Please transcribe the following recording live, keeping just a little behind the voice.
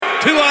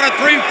2 out of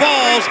 3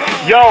 falls.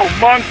 Yo,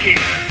 monkey,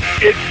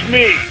 it's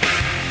me,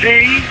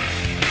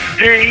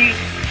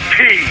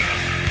 DDP,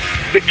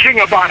 the king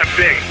of Bada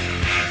Bing,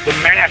 the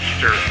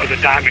master of the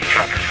diamond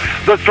cutter,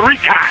 the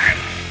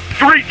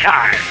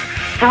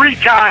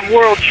three-time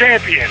world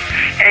champion,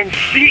 and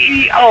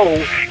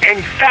CEO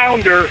and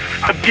founder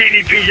of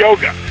DDP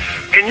Yoga.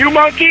 And you,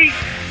 monkey?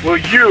 Well,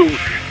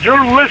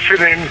 you're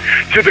listening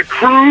to the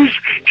Cruise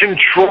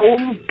Control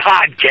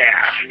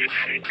Podcast.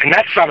 And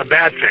that's not a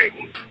bad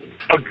thing.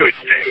 A good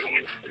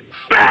thing.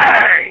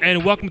 Bang!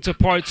 And welcome to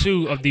part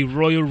 2 of the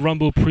Royal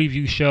Rumble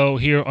preview show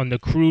here on the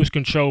Cruise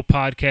Control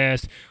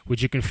Podcast,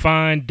 which you can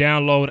find,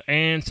 download,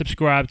 and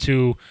subscribe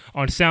to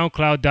on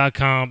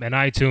SoundCloud.com and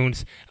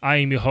iTunes. I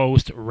am your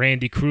host,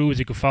 Randy Cruz.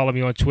 You can follow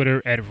me on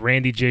Twitter at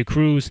Randy J.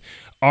 Cruz,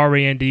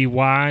 Randy,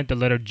 the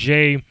letter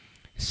J,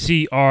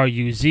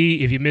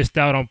 CRUZ. If you missed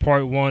out on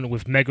part 1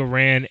 with Mega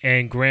Ran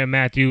and Graham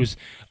Matthews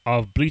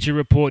of Bleacher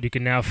Report, you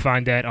can now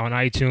find that on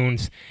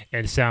iTunes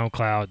and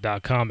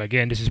SoundCloud.com.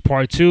 Again, this is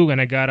part 2,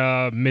 and I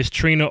got Miss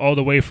Trina all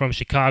the way from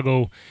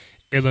Chicago,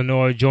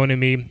 Illinois, joining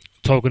me,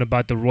 talking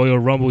about the Royal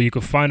Rumble. You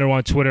can find her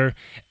on Twitter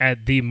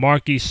at the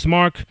Marky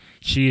Smark.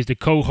 She is the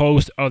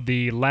co-host of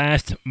the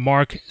Last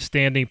Mark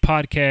Standing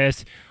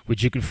podcast,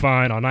 which you can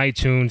find on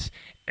iTunes,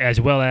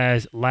 as well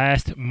as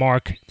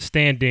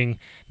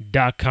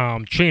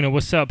lastmarkstanding.com. Trina,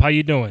 what's up? How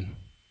you doing?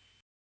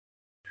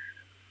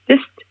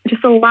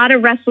 Just a lot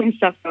of wrestling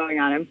stuff going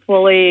on. I'm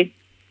fully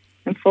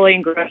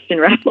engrossed in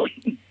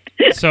wrestling.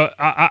 So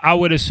I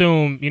would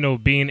assume,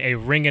 being a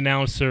ring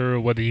announcer,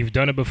 whether you've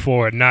done it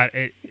before or not,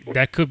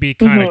 that could be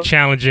kind of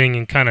challenging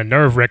and kind of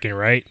nerve-wracking,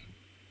 right?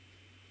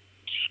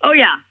 Oh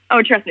yeah.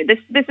 Oh, trust me. This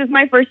is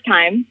my first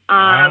time.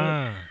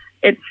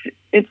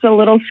 It's a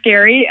little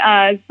scary,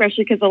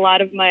 especially because a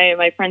lot of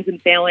my friends and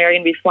family are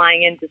going to be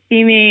flying in to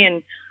see me,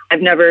 and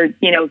I've never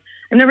done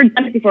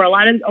it before. A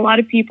lot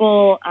of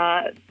people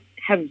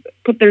have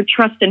put their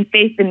trust and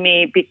faith in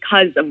me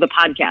because of the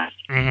podcast.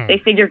 Mm-hmm. They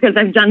figure because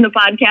I've done the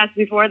podcast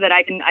before that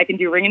I can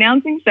do ring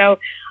announcing. So,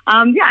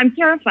 I'm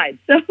terrified.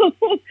 So,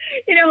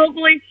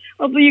 hopefully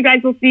you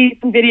guys will see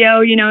some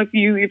video, if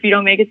you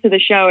don't make it to the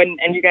show, and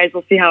you guys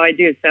will see how I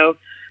do. So,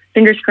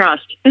 fingers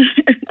crossed.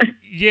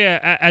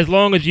 Yeah, as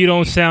long as you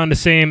don't sound the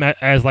same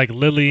as like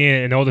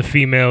Lillian and all the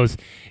females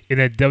in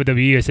that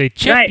WWE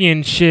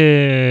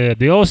championship, right.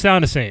 They all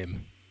sound the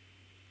same.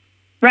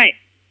 Right.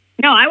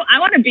 No, I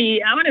want to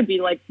be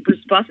like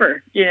Bruce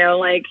Buffer,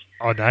 like.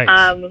 Oh, nice.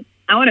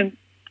 I want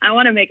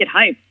to make it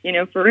hype,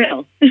 for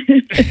real.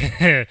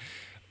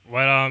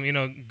 Well,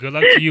 good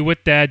luck to you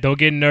with that. Don't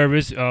get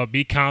nervous.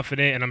 Be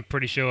confident, and I'm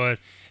pretty sure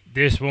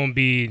this won't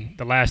be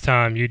the last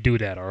time you do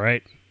that. All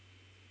right.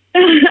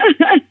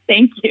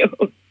 Thank you.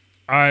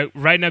 All right.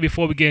 Right now,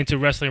 before we get into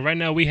wrestling,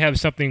 we have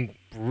something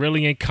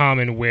really in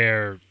common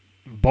where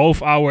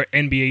both our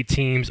NBA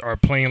teams are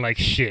playing like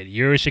shit.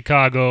 You're in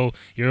Chicago.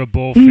 You're a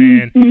Bull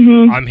fan.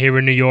 Mm-hmm. I'm here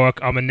in New York.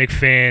 I'm a Knicks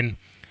fan.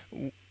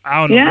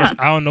 I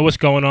don't know what's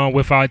going on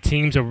with our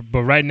teams,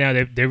 but right now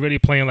they're really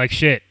playing like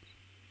shit.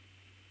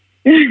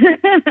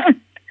 Yeah,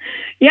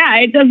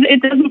 it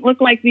doesn't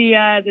look like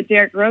the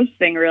Derrick Rose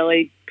thing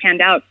really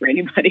panned out for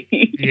anybody.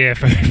 Yeah,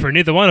 for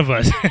neither one of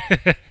us.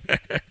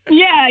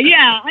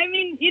 Yeah. I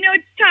mean,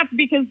 it's tough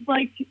because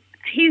like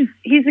he's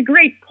a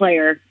great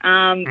player.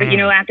 But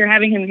after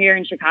having him here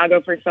in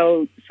Chicago for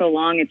so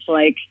long, it's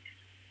like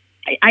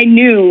I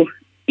knew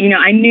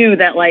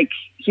that like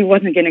he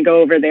wasn't going to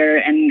go over there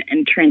and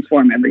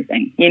transform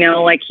everything.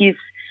 Like he's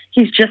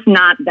just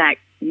not that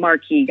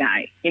marquee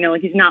guy.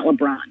 Like he's not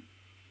LeBron.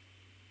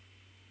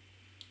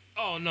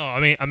 Oh no! I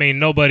mean,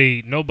 nobody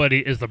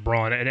is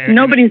LeBron. And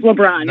nobody's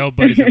LeBron.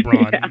 Nobody's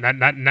LeBron.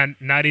 Yeah.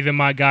 Not even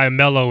my guy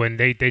Melo. And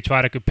they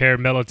try to compare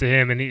Melo to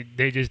him, and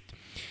they just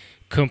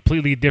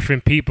completely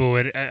different people.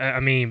 And I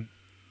mean,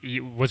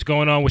 what's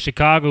going on with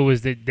Chicago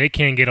is that they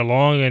can't get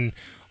along, and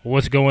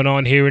what's going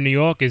on here in New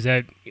York is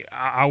that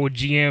our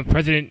GM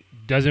president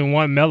doesn't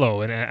want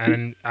Melo,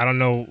 and I don't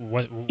know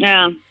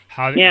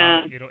how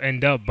it'll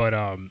end up, but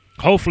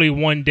hopefully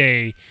one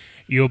day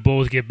your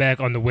Bulls get back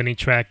on the winning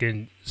track,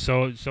 and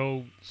so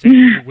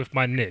same with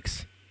my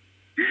Knicks.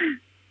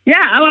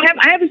 Yeah,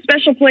 I have a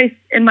special place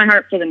in my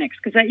heart for the Knicks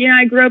because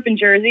I grew up in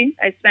Jersey.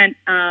 I spent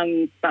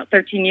about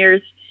 13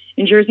 years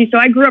in Jersey, so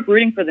I grew up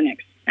rooting for the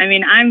Knicks. I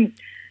mean, I'm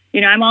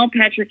all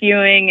Patrick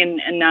Ewing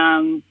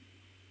and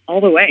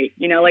all the way.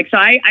 So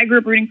I grew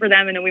up rooting for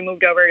them, and then we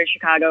moved over to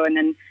Chicago, and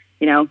then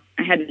I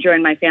had to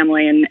join my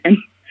family and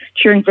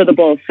cheering for the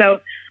Bulls.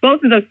 So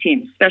both of those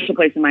teams, special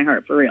place in my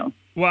heart for real.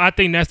 Well, I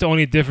think that's the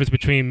only difference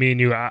between me and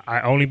you.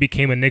 I only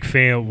became a Knicks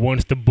fan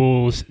once the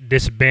Bulls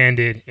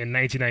disbanded in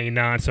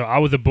 1999, so I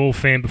was a Bull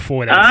fan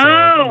before that.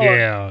 Oh, so,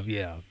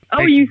 yeah.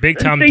 Oh, big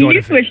time so Jordan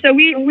you switched. So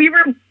we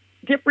were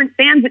different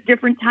fans at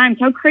different times.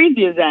 How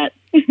crazy is that?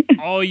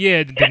 Oh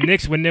yeah, the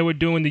Knicks when they were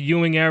doing the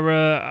Ewing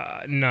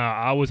era.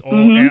 I was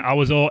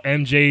all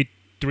MJ,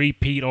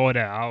 3-peat, all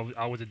that.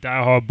 I was a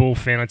diehard Bull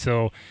fan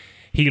until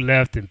he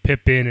left, and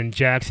Pippen and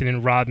Jackson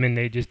and Rodman,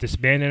 they just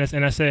disbanded us.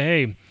 And I said,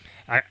 hey,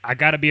 I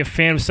got to be a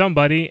fan of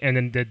somebody, and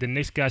then the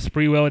Knicks got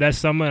Sprewell that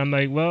summer. I'm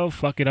like, well,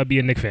 fuck it, I'll be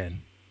a Knicks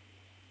fan.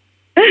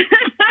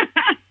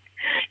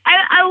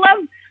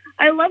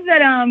 I love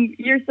that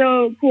you're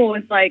so cool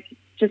with like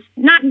just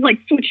not like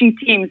switching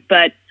teams,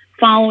 but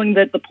following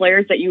the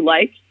players that you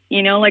like.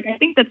 You know, like I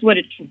think that's what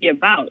it should be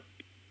about.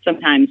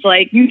 Sometimes,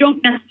 like you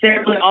don't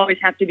necessarily always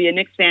have to be a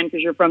Knicks fan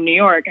because you're from New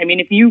York. I mean,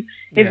 if you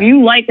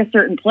like a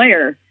certain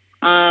player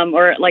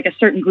or like a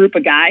certain group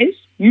of guys,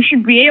 you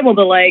should be able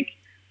to like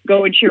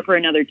go and cheer for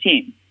another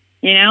team.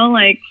 You know,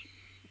 like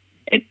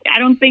I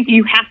don't think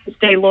you have to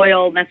stay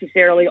loyal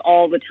necessarily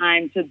all the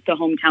time to the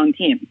hometown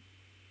team.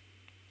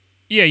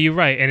 Yeah, you're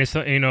right. And it's,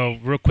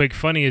 real quick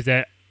funny is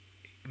that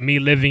me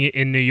living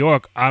in New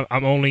York,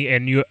 I'm only a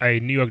New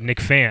York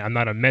Knicks fan. I'm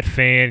not a Met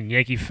fan,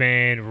 Yankee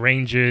fan,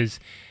 Rangers,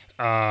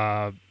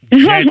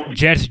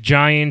 Jets,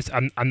 Giants.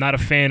 I'm not a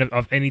fan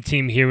of any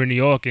team here in New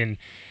York, and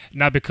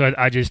not because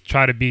I just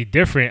try to be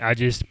different.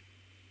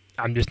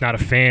 I'm just not a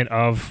fan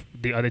of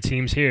the other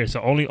teams here. So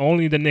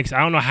only the Knicks. I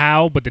don't know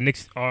how, but the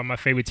Knicks are my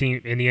favorite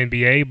team in the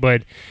NBA.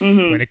 But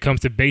when it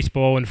comes to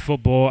baseball and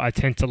football, I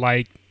tend to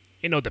like,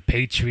 the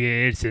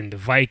Patriots and the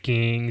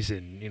Vikings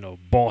and,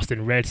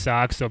 Boston Red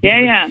Sox. So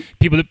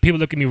people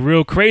look at me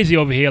real crazy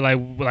over here, like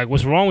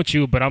what's wrong with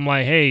you? But I'm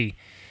like, hey,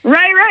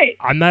 right.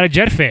 I'm not a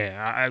Jet fan.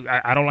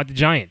 I don't like the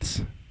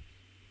Giants.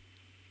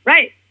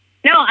 Right.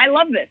 No, I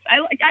love this.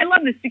 I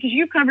love this because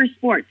you cover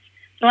sports.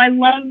 So I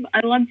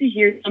love to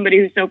hear somebody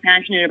who's so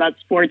passionate about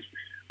sports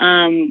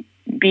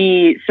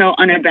be so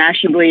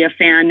unabashedly a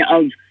fan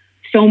of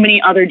so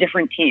many other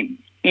different teams.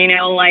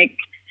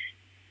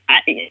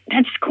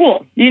 That's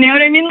cool. You know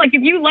what I mean? Like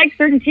if you like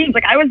certain teams,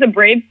 like I was a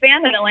Braves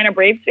fan, an Atlanta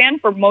Braves fan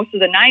for most of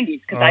the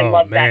 90s because I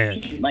loved that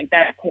team, like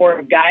that core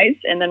of guys.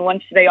 And then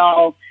once they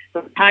all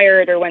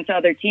retired or went to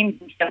other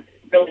teams and stuff,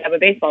 really have a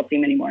baseball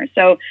team anymore.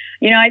 So,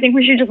 I think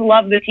we should just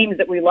love the teams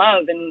that we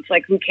love. And it's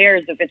like, who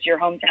cares if it's your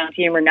hometown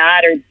team or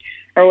not,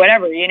 or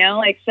whatever,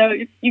 like, so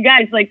you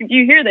guys, like, if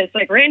you hear this,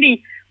 like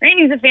Randy's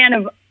a fan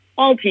of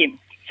all teams.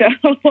 So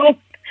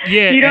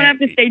you don't have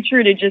to stay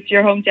true to just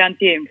your hometown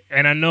team.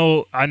 And I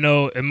know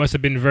it must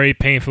have been very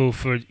painful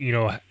for,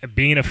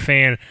 being a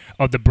fan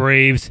of the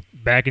Braves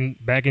back in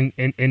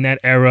that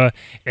era,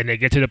 and they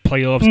get to the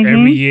playoffs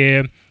every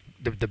year,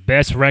 the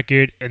best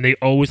record, and they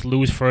always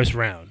lose first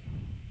round.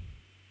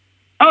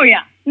 Oh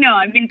yeah, no,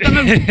 I mean some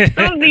of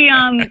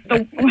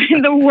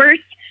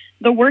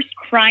the worst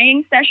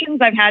crying sessions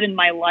I've had in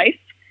my life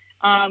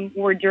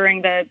were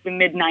during the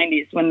mid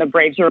 90s when the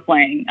Braves were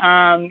playing.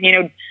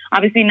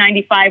 Obviously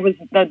 95 was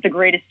the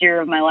greatest year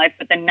of my life,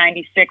 but then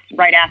 96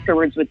 right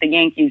afterwards with the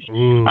Yankees,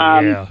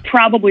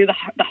 probably the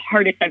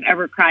hardest I've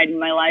ever cried in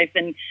my life.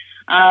 And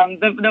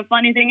the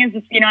funny thing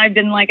is, I've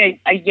been like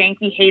a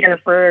Yankee hater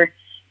for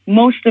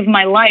most of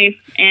my life,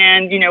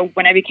 and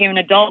when I became an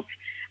adult,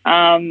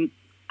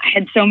 I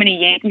had so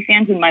many Yankee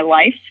fans in my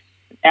life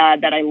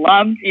that I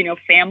loved,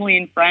 family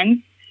and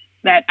friends,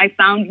 that I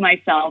found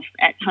myself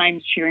at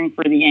times cheering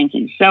for the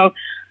Yankees. So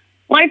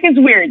life is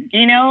weird,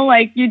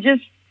 like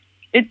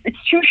it's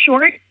too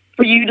short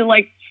for you to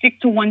like stick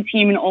to one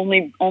team and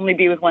only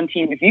be with one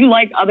team. If you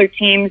like other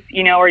teams,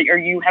 or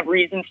you have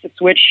reasons to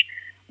switch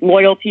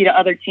loyalty to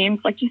other teams,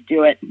 like just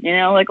do it,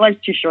 like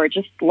life's too short.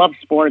 Just love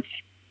sports.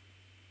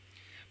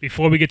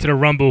 Before we get to the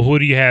Rumble, who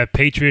do you have,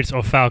 Patriots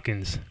or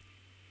Falcons?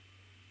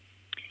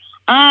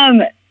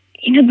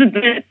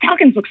 The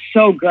Falcons look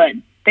so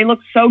good. They look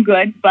so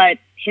good, but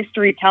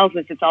history tells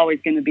us it's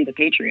always going to be the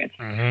Patriots,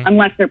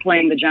 unless they're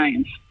playing the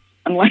Giants.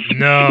 Unless if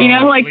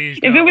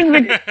it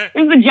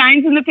was the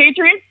Giants and the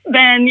Patriots,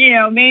 then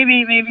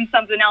maybe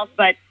something else.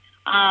 But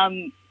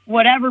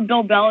whatever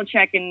Bill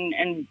Belichick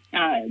and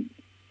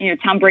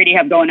Tom Brady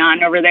have going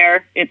on over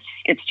there, it's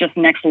just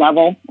next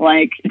level.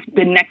 Like it's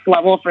been next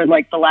level for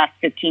like the last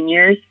 15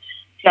 years.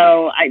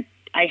 So I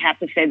have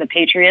to say the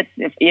Patriots.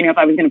 If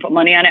I was going to put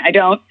money on it, I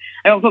don't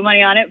put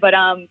money on it. But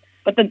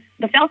the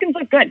Falcons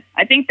look good.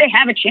 I think they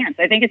have a chance.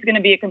 I think it's going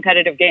to be a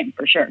competitive game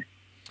for sure.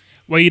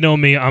 Well, you know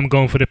me, I'm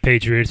going for the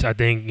Patriots. I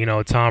think,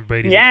 Tom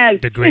Brady's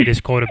the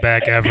greatest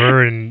quarterback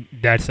ever, and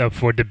that's up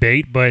for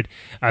debate. But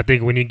I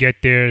think when you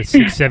get there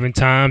 6-7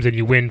 times and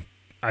you win,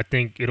 I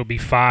think it'll be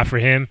 5 for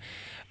him.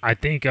 I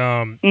think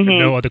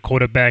no other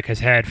quarterback has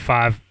had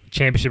 5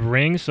 championship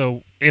rings.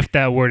 So if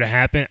that were to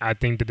happen, I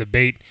think the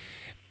debate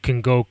can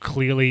go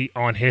clearly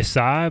on his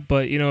side,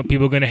 but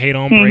people are gonna hate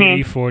on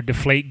Brady for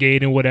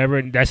Deflategate and whatever,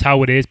 and that's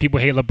how it is. People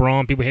hate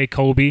LeBron, people hate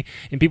Kobe,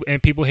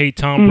 and people hate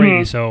Tom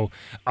Brady. So,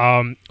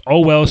 oh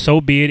well,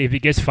 so be it. If he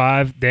gets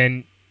 5,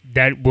 then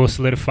that will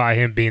solidify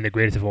him being the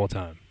greatest of all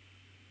time.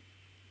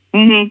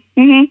 Yeah,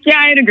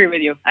 I'd agree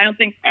with you. I don't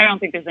think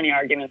there's any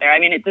argument there. I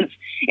mean,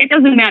 it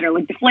doesn't matter,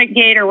 like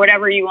Deflategate or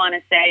whatever you want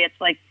to say. It's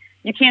like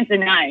you can't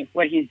deny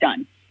what he's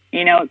done,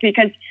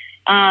 because.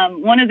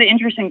 One of the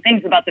interesting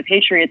things about the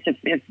Patriots, if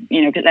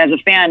because as a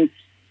fan,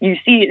 you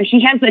see he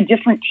has a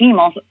different team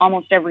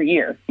almost every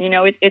year.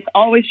 It's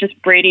always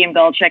just Brady and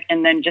Belichick,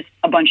 and then just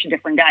a bunch of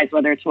different guys,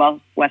 whether it's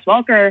Wes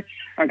Welker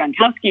or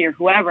Gronkowski or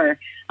whoever.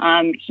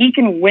 He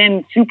can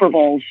win Super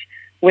Bowls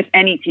with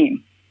any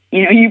team.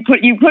 You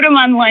put him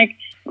on, like,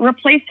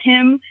 replace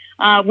him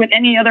with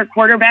any other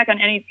quarterback on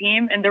any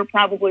team, and they're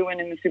probably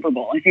winning the Super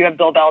Bowl if you have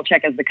Bill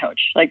Belichick as the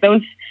coach. Like,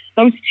 those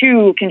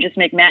two can just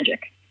make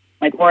magic,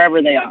 like,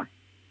 wherever they are.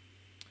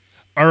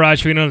 All right,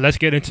 Trina, let's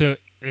get into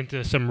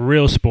some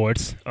real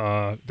sports.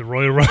 The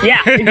Royal Rumble.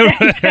 Yeah,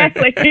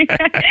 exactly.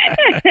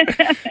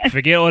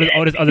 Forget all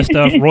this other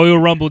stuff. Royal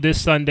Rumble this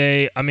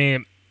Sunday. I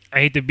mean, I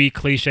hate to be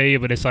cliche,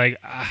 but it's like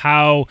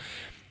how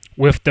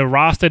with the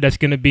roster that's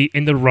going to be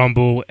in the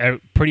Rumble,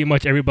 pretty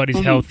much everybody's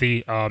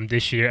healthy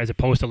this year as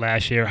opposed to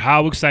last year.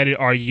 How excited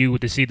are you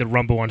to see the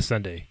Rumble on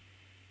Sunday?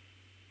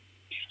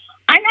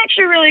 I'm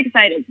actually really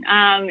excited.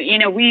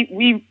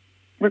 We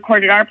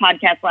recorded our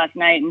podcast last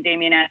night, and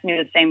Damian asked me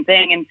the same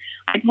thing, and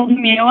I told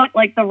him, you know what,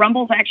 like, the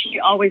Rumble's actually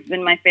always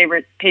been my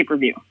favorite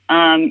pay-per-view,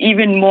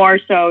 even more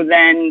so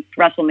than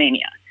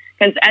WrestleMania.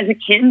 Because as a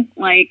kid,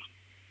 like,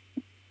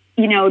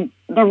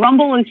 the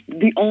Rumble is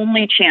the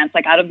only chance,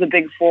 like, out of the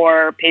big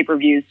four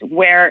pay-per-views,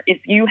 where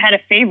if you had a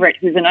favorite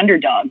who's an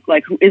underdog,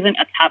 like, who isn't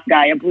a top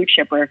guy, a blue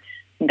chipper,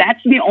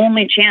 that's the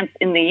only chance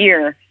in the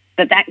year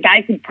that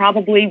guy could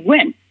probably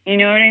win. You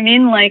know what I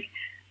mean? Like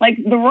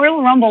the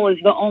Royal Rumble is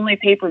the only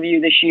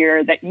pay-per-view this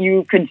year that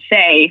you could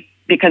say,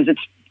 because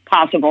it's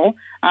possible,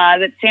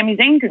 that Sami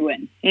Zayn could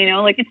win.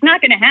 It's not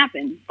going to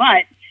happen,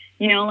 but,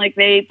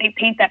 they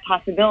paint that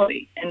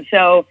possibility. And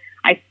so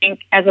I think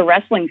as a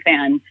wrestling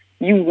fan,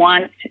 you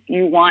want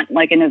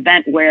like an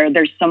event where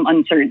there's some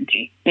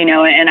uncertainty,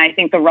 and I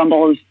think the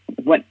Rumble is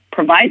what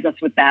provides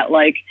us with that,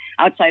 like,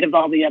 outside of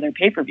all the other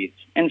pay-per-views.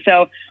 And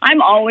so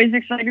I'm always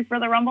excited for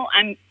the Rumble.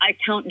 I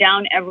count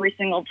down every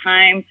single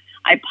time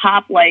I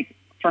pop, like,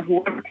 for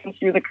whoever comes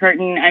through the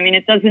curtain. I mean,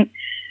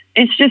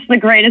 it's just the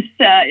greatest,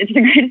 it's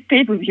the greatest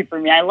pay-per-view for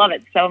me. I love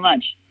it so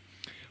much.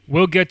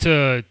 We'll get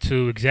to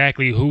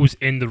exactly who's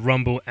in the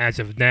Rumble as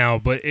of now,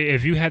 but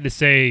if you had to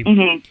say,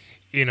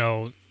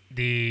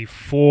 the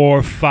 4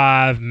 or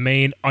 5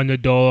 main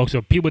underdogs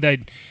or people that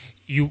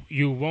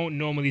you won't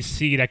normally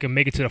see that can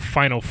make it to the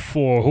Final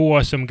Four, who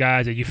are some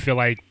guys that you feel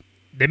like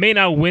they may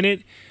not win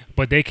it,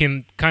 but they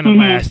can kind of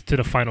last to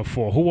the Final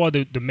Four? Who are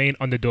the main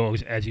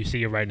underdogs as you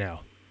see it right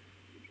now?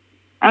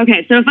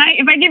 Okay, so if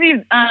I give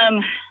you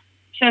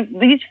so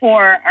these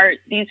four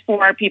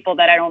are people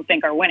that I don't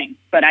think are winning,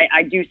 but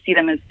I do see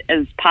them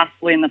as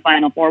possibly in the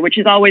Final Four, which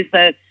is always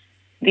the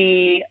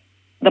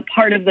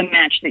part of the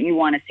match that you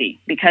want to see,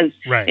 because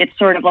it's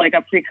sort of like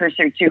a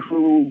precursor to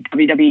who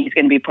WWE is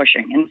going to be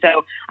pushing. And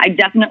so I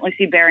definitely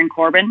see Baron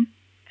Corbin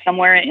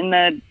somewhere in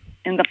the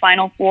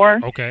Final Four.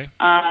 Okay.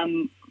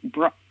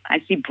 I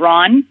see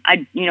Braun.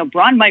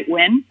 Braun might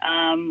win.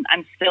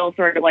 I'm still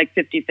sort of like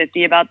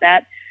 50-50 about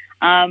that.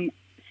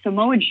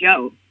 Samoa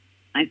Joe,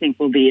 I think,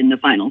 will be in the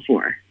Final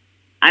Four.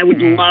 I would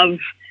love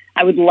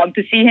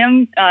to see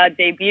him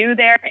debut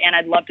there, and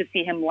I'd love to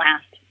see him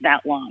last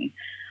that long.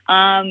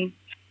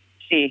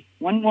 See,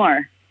 one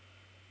more.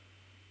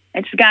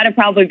 It's got to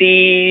probably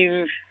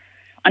be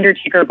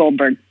Undertaker or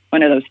Goldberg,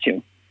 one of those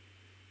two.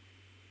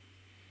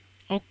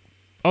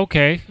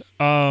 Okay.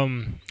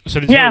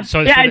 It's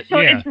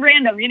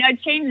random.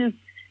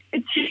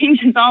 It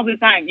changes all the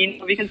time,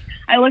 because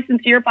I listen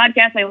to your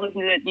podcast, I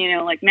listen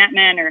to, like Matt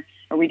Men, or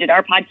we did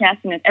our podcast,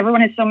 and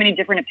everyone has so many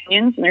different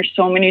opinions, and there's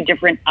so many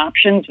different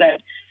options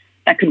that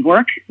could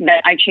work,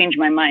 that I change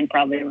my mind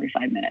probably every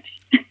 5 minutes.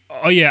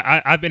 Oh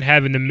yeah, I've been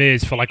having the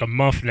Miz for like a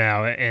month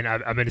now, and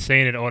I've been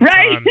saying it all the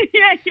time.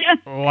 Yeah.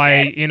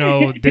 Like,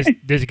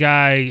 this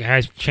guy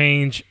has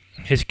changed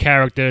his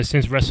character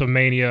since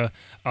WrestleMania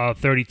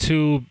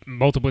 32,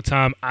 multiple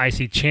time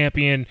IC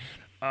champion,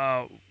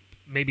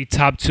 maybe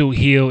top 2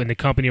 heel in the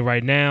company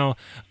right now,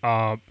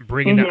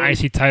 bringing the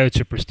IC title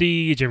to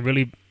prestige and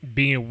really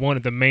being one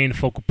of the main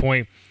focal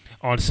point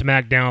on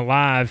SmackDown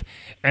Live.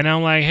 And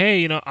I'm like,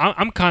 hey,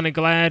 I'm kind of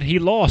glad he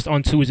lost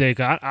on Tuesday.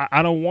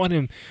 I don't want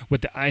him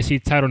with the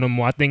IC title no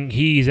more. I think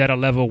he's at a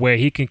level where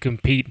he can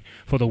compete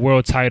for the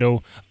world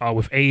title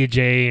with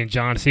AJ and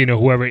John Cena,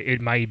 whoever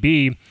it might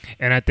be.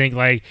 And I think,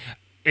 like,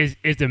 is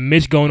the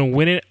Miz going to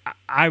win it?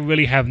 I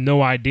really have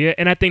no idea.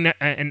 And I think that,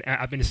 and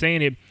I've been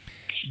saying it,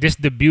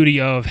 just the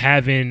beauty of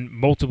having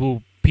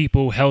multiple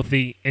people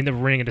healthy in the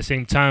ring at the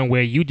same time,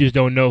 where you just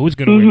don't know who's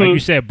going to win. Like you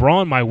said,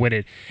 Braun might win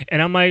it.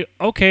 And I'm like,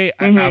 okay,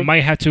 I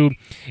might have to,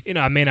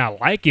 I may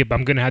not like it, but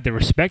I'm going to have to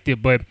respect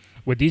it. But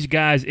with these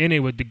guys in it,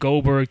 with the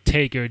Goldberg,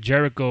 Taker,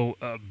 Jericho,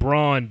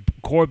 Braun,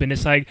 Corbin,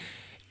 it's like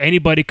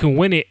anybody can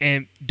win it.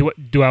 And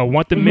do I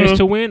want the Miz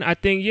to win? I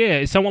think,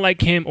 yeah, someone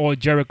like him or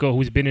Jericho,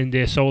 who's been in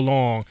there so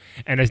long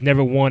and has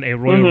never won a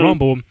Royal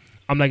Rumble,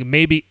 I'm like,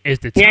 maybe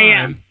it's the time.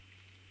 Yeah.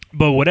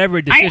 But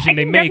whatever decision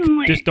they make,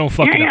 just don't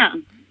fuck it up.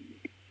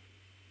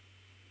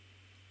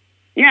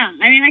 Yeah,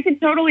 I mean, I could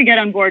totally get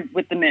on board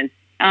with the Miz.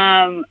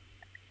 I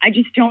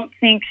just don't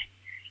think.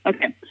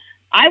 Okay,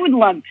 I would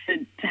love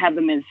to have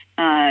the Miz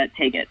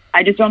take it.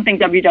 I just don't think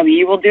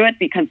WWE will do it,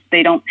 because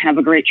they don't have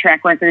a great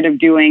track record of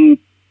doing,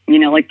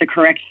 like the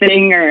correct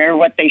thing or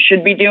what they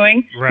should be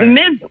doing. Right. The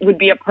Miz would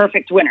be a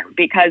perfect winner,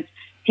 because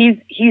he's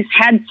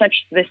had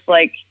such this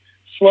like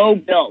slow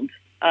build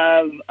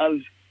of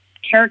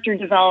character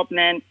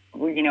development,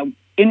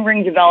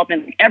 in-ring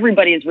development.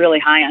 Everybody is really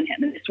high on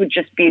him, and this would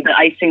just be the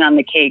icing on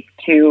the cake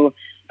to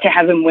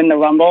have him win the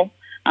Rumble.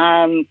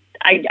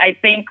 I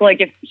think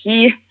like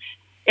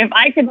if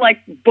I could like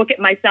book it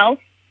myself,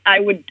 I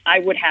would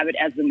have it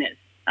as The Miz.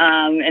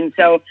 And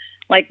so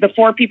like the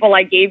 4 people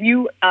I gave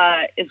you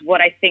is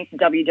what I think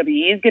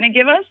WWE is going to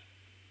give us.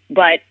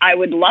 But I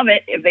would love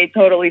it if they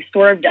totally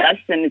swerved us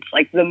and it's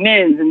like The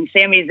Miz and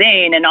Sami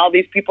Zayn and all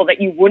these people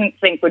that you wouldn't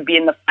think would be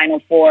in the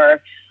Final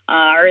Four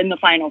or in the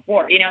Final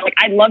Four. Like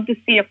I'd love to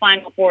see a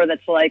Final Four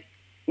that's like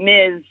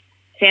Miz,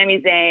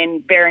 Sami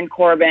Zayn, Baron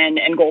Corbin,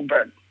 and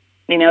Goldberg.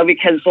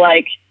 Because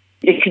like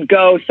it could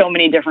go so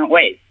many different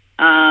ways.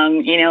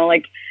 So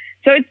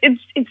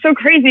it's so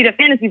crazy to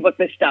fantasy book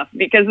this stuff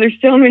because there's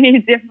so many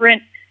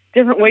different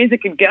ways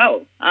it could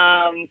go.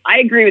 I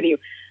agree with you.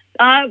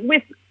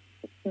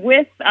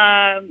 With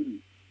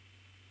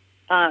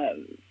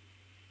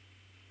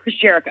Chris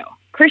Jericho.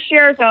 Chris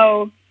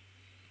Jericho,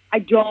 I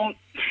don't,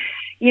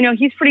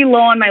 he's pretty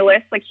low on my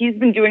list. Like he's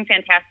been doing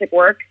fantastic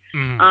work.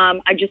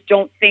 I just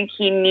don't think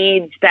he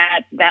needs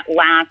that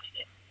last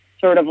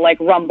sort of like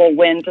Rumble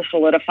win to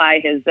solidify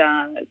his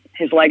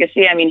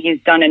legacy. I mean,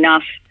 he's done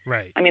enough.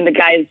 Right. I mean, the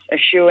guy's a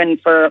shoo-in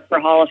for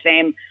Hall of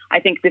Fame. I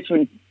think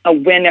a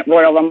win at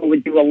Royal Rumble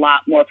would do a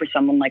lot more for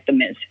someone like The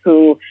Miz,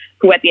 who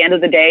at the end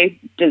of the day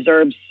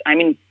deserves, I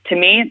mean, to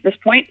me at this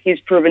point, he's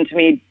proven to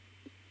me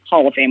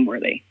Hall of Fame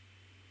worthy.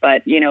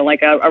 But,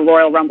 like a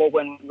Royal Rumble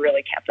win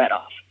really capped that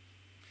off.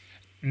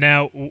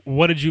 Now,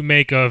 what did you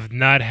make of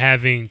not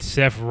having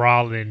Seth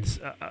Rollins,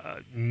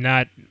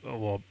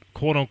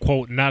 quote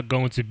unquote, not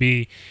going to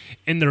be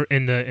in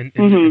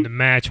the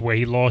match where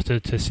he lost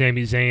to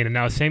Sami Zayn, and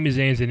now Sami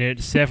Zayn's in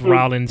it. Seth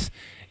Rollins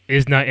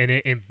is not in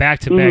it in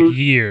back-to-back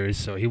years,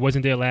 so he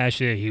wasn't there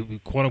last year. He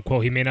quote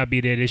unquote he may not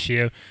be there this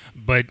year,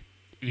 but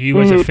you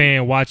as a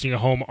fan watching at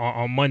home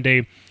on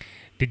Monday,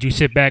 did you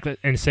sit back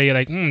and say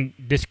like,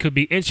 this could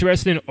be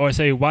interesting, or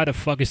say why the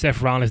fuck is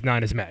Seth Rollins not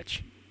in this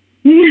match?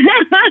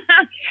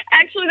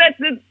 Actually,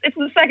 it's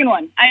the second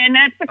one, and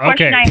that's the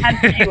question I had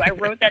for you. I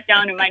wrote that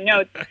down in my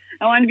notes.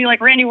 I wanted to be like,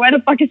 Randy, why the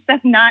fuck is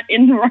Seth not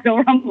in the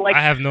Royal Rumble? Like,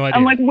 I have no idea.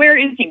 I'm like, where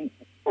is he?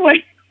 What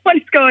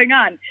is going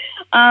on?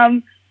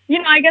 I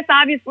guess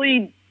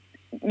obviously,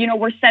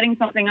 we're setting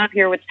something up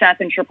here with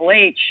Seth and Triple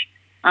H.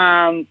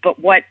 But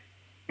what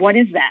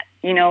is that?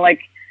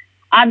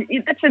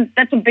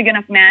 That's a big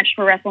enough match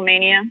for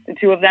WrestleMania. The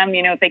two of them,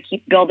 if they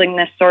keep building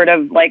this sort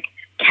of like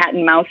cat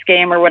and mouse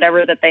game or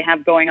whatever that they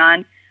have going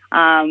on.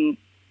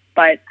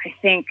 But I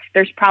think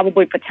there's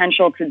probably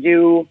potential to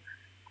do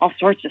all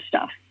sorts of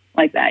stuff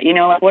like that.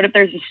 Like what if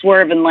there's a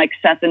swerve and like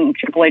Seth and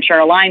Triple H are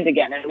aligned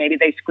again and maybe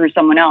they screw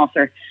someone else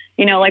or,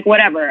 like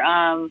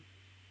whatever.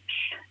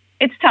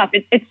 It's tough.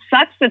 It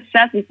sucks that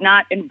Seth is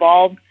not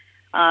involved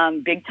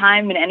big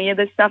time in any of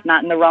this stuff,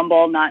 not in the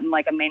Rumble, not in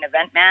like a main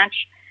event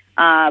match.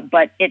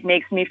 But it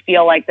makes me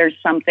feel like there's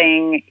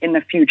something in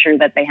the future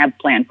that they have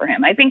planned for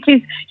him. I think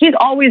he's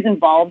always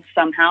involved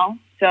somehow.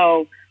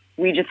 So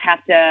we just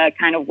have to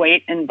kind of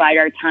wait and bide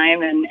our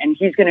time and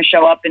he's going to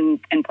show up and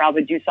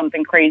probably do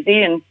something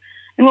crazy and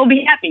we'll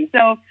be happy.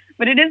 So,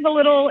 but it is a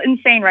little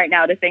insane right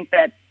now to think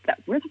that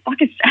where the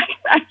fuck is Seth?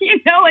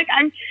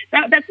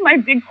 That's my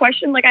big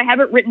question. Like I have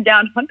it written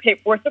down on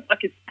paper. Where the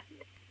fuck is Seth?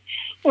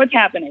 What's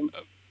happening?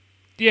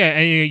 Yeah,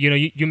 and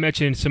you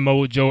mentioned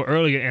Samoa Joe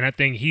earlier, and I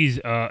think he's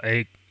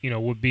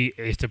would be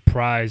a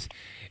surprise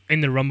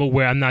in the Rumble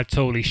where I'm not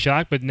totally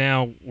shocked. But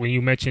now when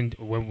you mentioned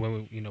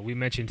when we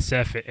mentioned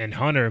Seth and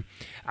Hunter,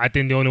 I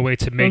think the only way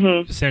to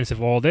make sense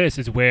of all this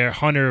is where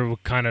Hunter will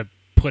kind of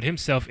put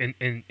himself in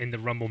the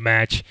Rumble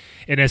match,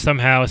 and then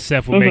somehow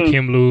Seth will make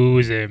him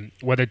lose, and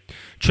whether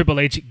Triple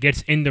H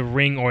gets in the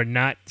ring or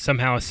not,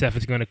 somehow Seth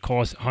is going to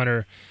cost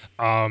Hunter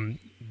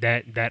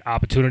that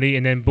opportunity,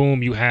 and then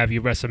boom, you have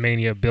your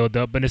WrestleMania build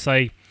up. But it's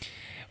like,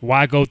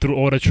 why go through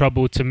all the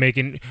trouble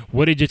to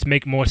would it just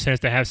make more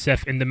sense to have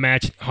Seth in the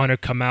match, Hunter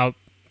come out,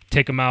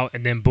 take him out,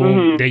 and then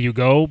boom, there you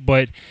go.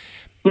 But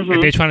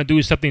if they're trying to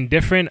do something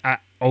different,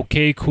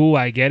 okay, cool,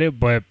 I get it,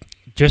 but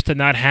just to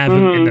not have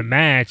him in the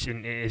match,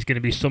 and it's going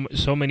to be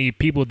so many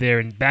people there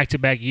in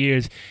back-to-back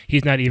years,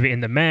 he's not even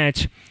in the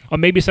match. Or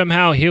maybe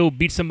somehow he'll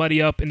beat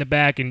somebody up in the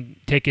back and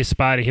take his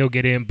spot and he'll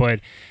get in. But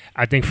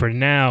I think for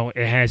now,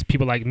 it has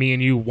people like me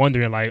and you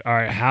wondering, like, all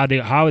right, how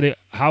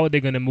are they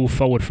going to move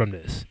forward from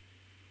this?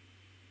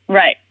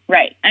 Right.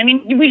 I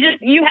mean,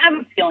 you have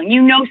a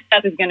feeling,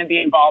 Seth is going to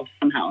be involved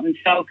somehow. And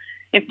so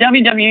if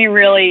WWE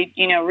really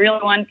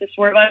wanted to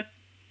swerve us,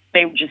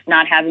 they would just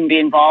not have him be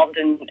involved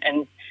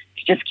and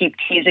just keep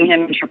teasing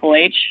him and Triple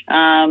H.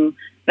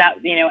 That,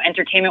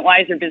 entertainment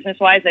wise or business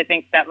wise, I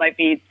think that might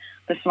be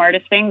the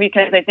smartest thing,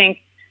 because I think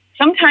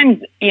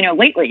sometimes,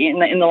 lately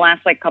in the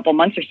last like couple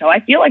months or so, I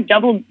feel like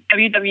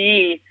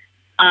WWE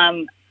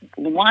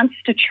wants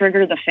to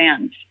trigger the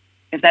fans,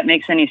 if that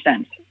makes any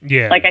sense.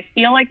 Yeah. Like I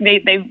feel like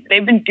they've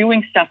been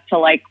doing stuff to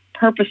like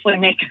purposely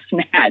make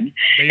us mad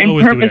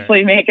and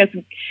purposely make us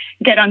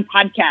get on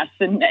podcasts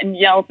and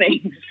yell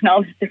things and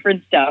all this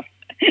different stuff.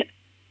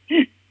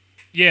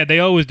 Yeah, they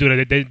always do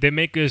that. They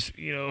make us,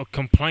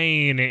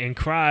 complain and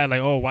cry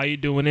like, oh, why are you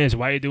doing this?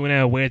 Why are you doing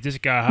that? Where's this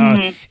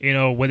guy?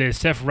 How, whether it's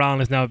Seth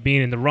Rollins now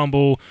being in the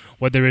Rumble,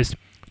 whether it's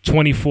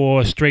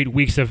 24 straight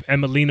weeks of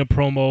Emelina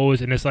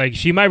promos, and it's like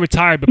she might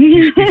retire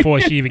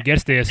before she even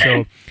gets there.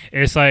 So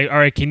it's like, all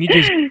right, can you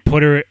just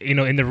put her,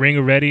 in the ring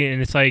already?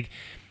 And it's like,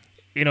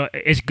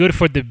 it's good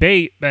for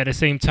debate, but at the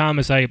same time,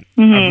 it's like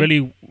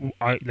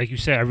like you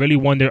said, I really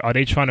wonder, are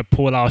they trying to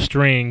pull our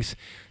strings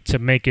to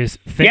make us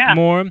think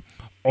more,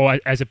 or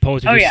as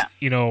opposed to just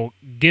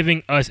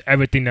giving us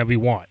everything that we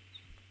want?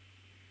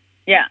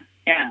 Yeah.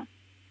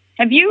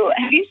 Have you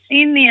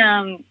seen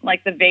the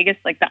the Vegas,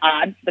 the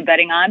odds, the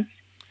betting odds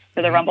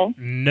for the Rumble?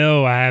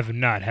 No, I have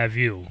not. Have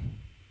you?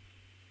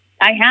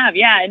 I have,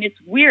 yeah, and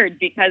it's weird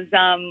because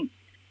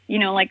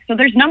so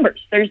there's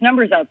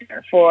numbers out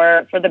there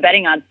for the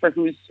betting odds for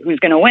who's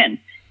going to win,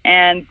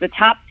 and the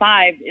top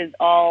 5 is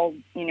all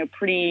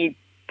pretty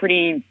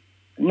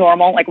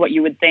normal, like what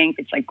you would think.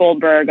 It's like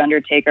Goldberg,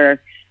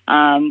 Undertaker,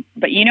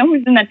 but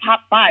who's in the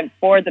top 5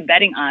 for the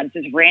betting odds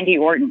is Randy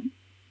Orton.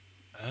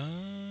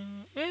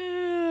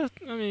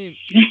 I mean,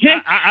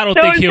 I don't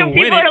think he'll win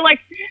it. So people are like,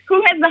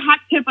 who has the hot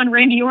tip on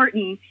Randy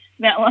Orton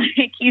that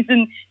he's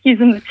in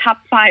the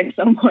top 5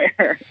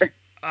 somewhere?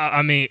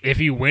 I mean, if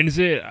he wins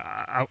it,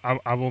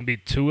 I won't be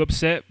too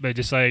upset. But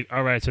just like,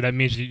 all right, so that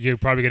means you're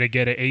probably gonna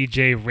get an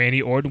AJ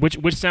Randy Orton,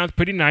 which sounds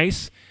pretty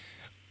nice.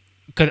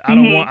 Because I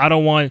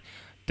don't want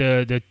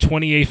the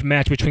 28th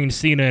match between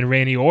Cena and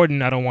Randy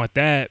Orton. I don't want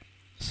that.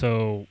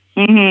 So,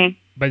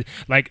 but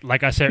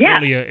like I said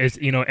earlier, is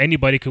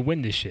anybody could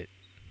win this shit.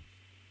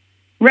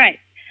 Right.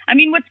 I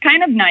mean, what's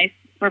kind of nice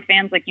for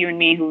fans like you and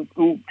me who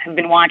have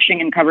been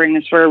watching and covering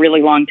this for a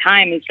really long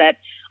time is that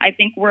I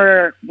think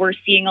we're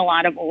seeing a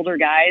lot of older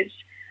guys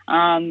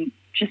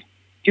just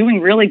doing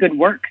really good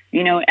work,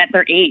 at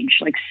their age.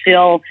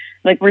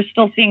 We're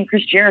still seeing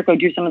Chris Jericho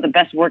do some of the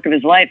best work of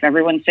his life.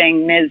 Everyone's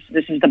saying Miz,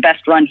 this is the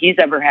best run he's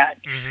ever had.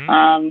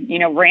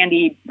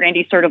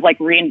 Randy sort of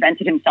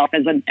reinvented himself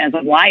as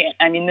a Wyatt.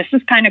 I mean, this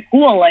is kind of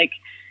cool.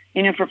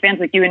 For fans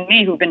like you and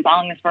me who've been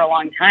following this for a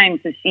long time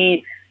to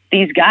see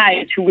these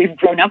guys who we've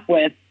grown up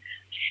with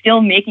still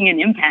making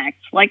an impact.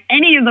 Like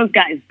any of those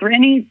guys,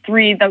 any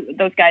three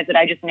those guys that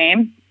I just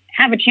named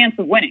have a chance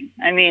of winning.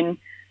 I mean,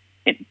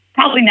 it's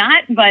probably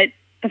not, but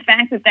the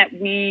fact that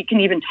we can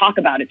even talk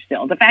about it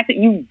still, the fact that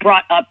you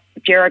brought up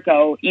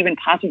Jericho even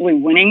possibly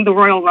winning the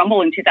Royal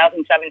Rumble in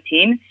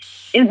 2017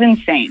 is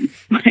insane,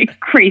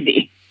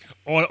 crazy.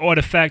 Or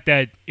the fact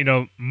that,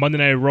 Monday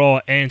Night Raw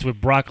ends with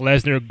Brock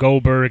Lesnar,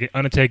 Goldberg, and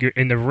Undertaker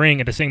in the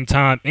ring at the same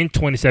time in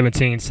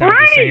 2017 sounds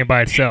insane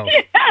by itself.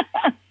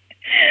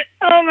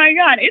 Oh my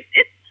God. It's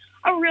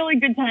a really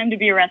good time to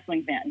be a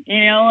wrestling fan.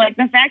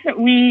 The fact that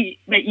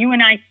you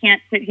and I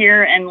can't sit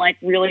here and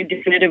really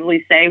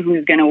definitively say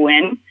who's going to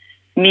win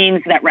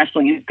means that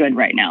wrestling is good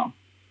right now.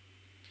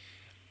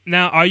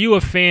 Now, are you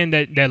a fan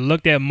that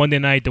looked at Monday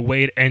night the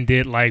way it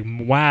ended, like,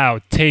 wow,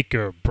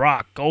 Taker,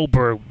 Brock,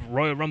 Goldberg,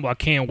 Royal Rumble, I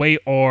can't wait?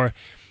 Or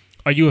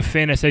are you a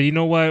fan that said, you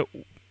know what,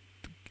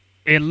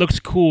 it looks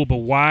cool, but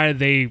why are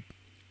they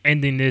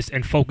ending this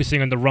and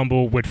focusing on the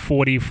Rumble with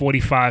 40,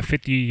 45,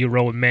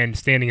 50-year-old men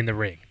standing in the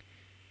ring?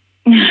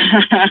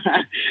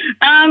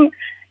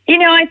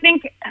 I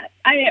think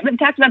I've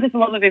talked about this a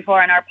little bit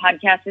before on our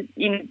podcast.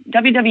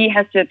 WWE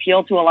has to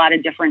appeal to a lot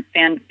of different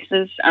fan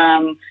bases.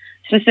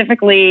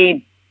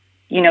 Specifically,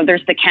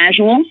 there's the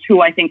casuals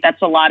who I think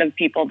that's a lot of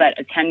people that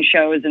attend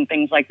shows and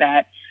things like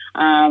that.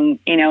 And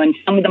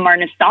some of them are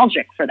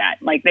nostalgic for that.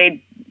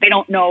 They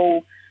don't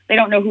know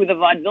who the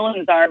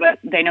vaudevillains are, but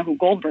they know who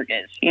Goldberg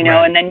is,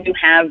 Right. And then you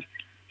have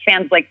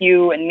fans like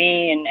you and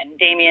me and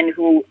Damien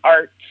who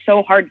are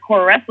so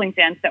hardcore wrestling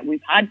fans that we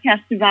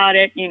podcast about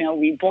it,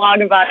 we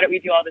blog about it, we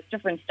do all this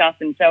different stuff.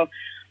 And so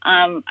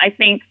I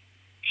think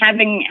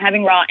having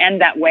Raw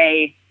end that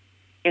way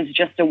is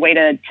just a way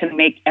to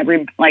make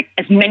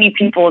as many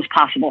people as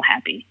possible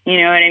happy.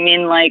 You know what I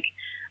mean?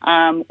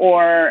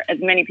 Or as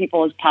many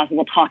people as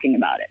possible talking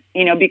about it,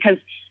 because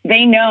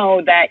they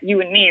know that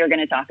you and me are going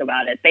to talk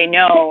about it. They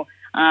know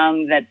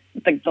that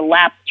the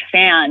lapsed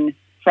fan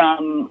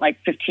from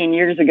 15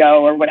 years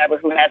ago or whatever,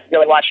 who hasn't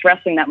really watched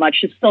wrestling that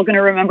much, is still going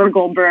to remember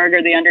Goldberg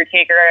or The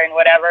Undertaker and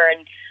whatever.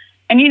 And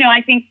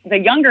I think the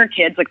younger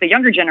kids, the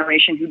younger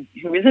generation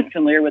who isn't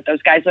familiar with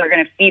those guys, are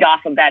going to feed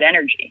off of that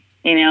energy.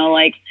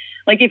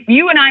 If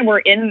you and I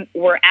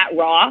were at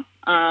Raw,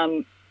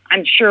 I'm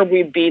sure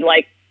we'd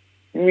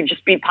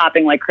just be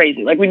popping like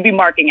crazy. We'd be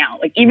marking out.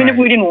 Even Right. if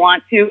we didn't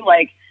want to,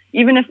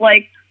 even if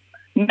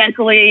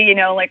mentally,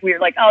 we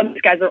were oh,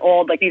 these guys are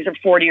old. These are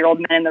 40-year-old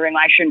men in the ring.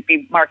 I shouldn't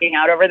be marking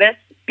out over this.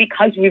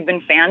 Because we've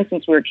been fans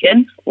since we were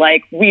kids,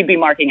 we'd be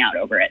marking out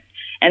over it.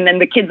 And then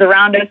the kids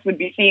around us would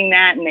be seeing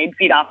that and they'd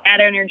feed off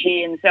that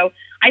energy. And so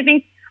I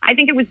think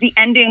it was the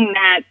ending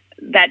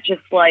that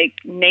just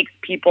makes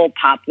people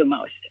pop the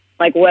most.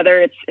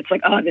 Whether it's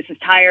oh, this is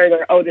tired,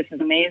 or oh, this is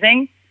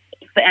amazing.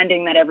 It's the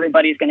ending that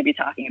everybody's going to be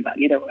talking about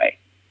either way.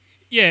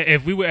 Yeah,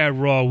 if we were at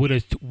Raw,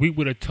 we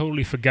would have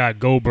totally forgot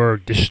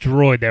Goldberg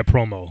destroyed that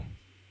promo.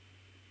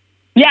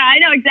 Yeah, I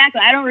know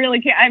exactly. I don't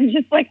really care. I'm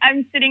just like,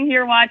 I'm sitting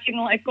here watching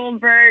like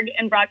Goldberg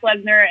and Brock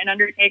Lesnar and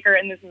Undertaker,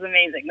 and this is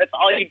amazing. That's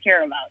all you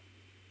care about.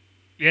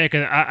 Yeah,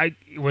 because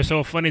what's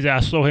so funny is that I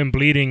saw him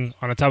bleeding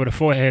on the top of the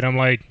forehead. I'm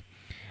like,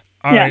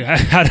 all right,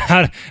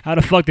 how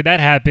the fuck did that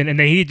happen? And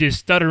then he just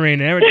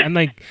stuttering and everything. I'm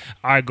like,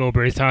 all right,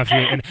 Goldberg, it's time for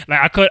you. And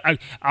like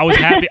I was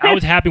happy. I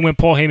was happy when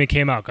Paul Heyman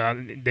came out. Cause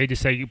they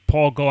just say,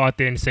 Paul, go out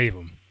there and save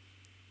him.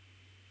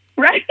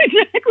 Right,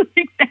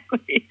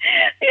 exactly.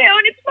 You know,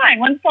 and it's fine.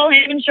 Once Paul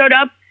Heyman showed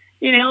up,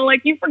 you know,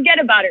 like you forget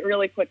about it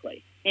really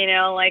quickly. You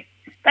know, like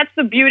that's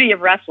the beauty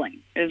of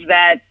wrestling is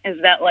that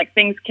like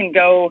things can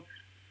go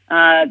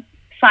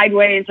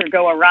sideways or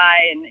go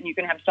awry, and you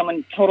can have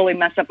someone totally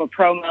mess up a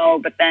promo,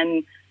 but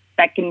then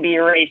that can be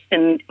erased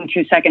in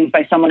 2 seconds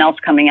by someone else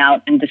coming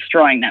out and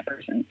destroying that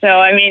person. So,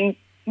 I mean,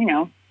 you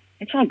know,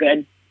 it's all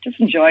good. Just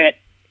enjoy it.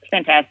 It's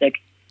fantastic.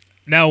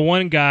 Now,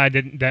 one guy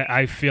that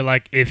I feel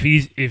like if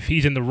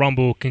he's in the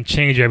Rumble can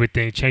change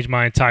everything, change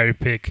my entire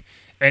pick,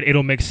 and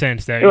it'll make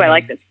sense. That I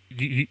like this.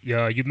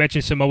 You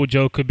mentioned Samoa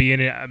Joe could be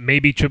in it.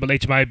 Maybe Triple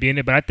H might be in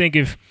it, but I think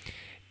if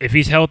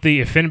he's healthy,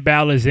 if Finn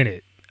Balor's in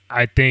it,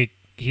 I think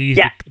he's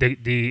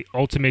the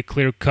ultimate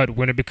clear-cut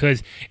winner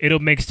because it'll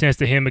make sense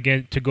to him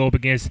again to go up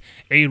against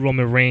a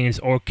Roman Reigns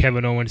or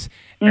Kevin Owens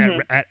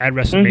at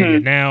WrestleMania.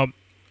 Mm-hmm. Now,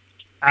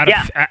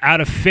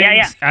 out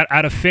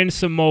of Finn,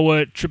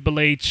 Samoa, Triple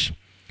H,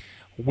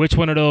 which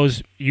one of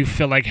those you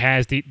feel like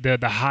has the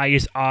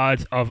highest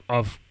odds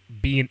of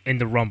being in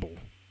the Rumble?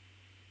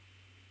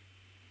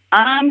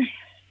 I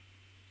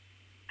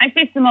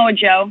say Samoa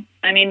Joe.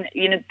 I mean,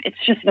 you know, it's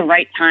just the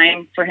right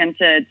time for him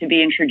to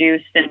be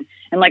introduced. And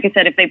like I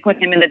said, if they put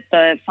him in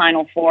the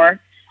Final Four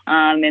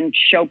and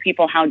show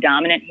people how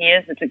dominant he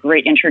is, it's a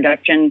great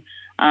introduction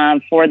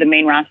for the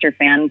main roster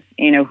fans,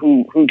 you know,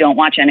 who don't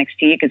watch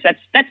NXT, because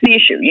that's the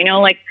issue. You know,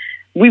 like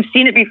we've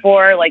seen it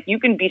before. Like you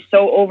can be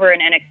so over in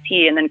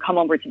NXT and then come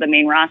over to the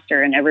main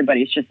roster and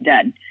everybody's just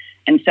dead.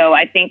 And so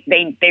I think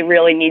they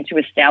really need to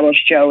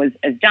establish Joe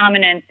as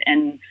dominant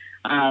and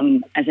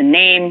as a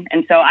name.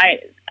 And so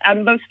out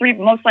of those three,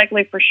 most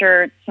likely for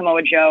sure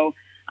Samoa Joe.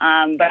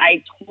 But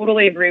I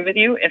totally agree with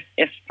you.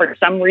 If for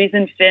some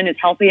reason Finn is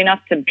healthy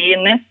enough to be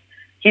in this,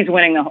 he's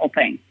winning the whole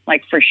thing,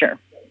 like for sure.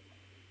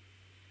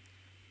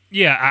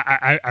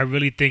 Yeah, I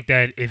really think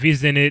that if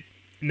he's in it,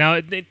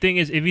 now the thing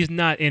is, if he's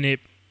not in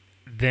it,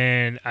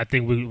 then I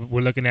think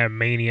we're looking at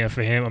Mania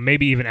for him, or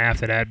maybe even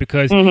after that,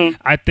 because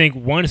I think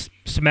once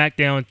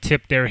SmackDown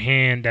tipped their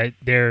hand that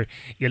their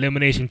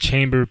Elimination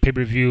Chamber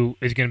pay-per-view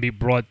is going to be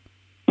brought,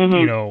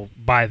 you know,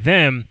 by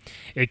them,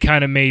 it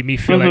kind of made me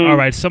feel like, all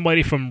right,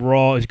 somebody from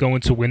Raw is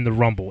going to win the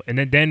Rumble. And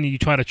then you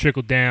try to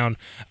trickle down,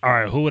 all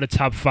right, who are the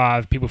top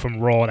 5 people from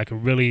Raw that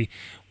can really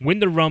win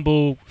the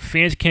Rumble,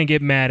 fans can't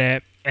get mad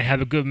at, and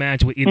have a good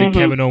match with either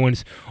Kevin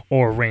Owens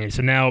or Reigns.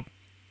 So now,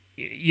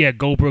 yeah,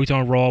 Goldberg's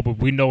on Raw, but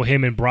we know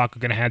him and Brock are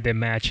going to have their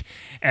match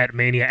at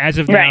Mania. As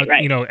of now,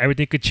 you know,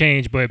 everything could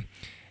change, but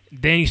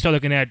then you start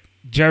looking at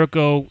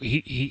Jericho.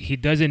 He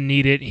doesn't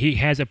need it. He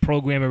has a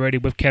program already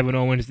with Kevin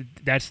Owens.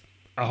 That's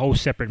a whole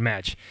separate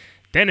match.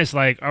 Then it's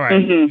like, all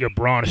right, your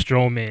Braun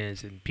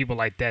Strowmans and people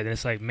like that. And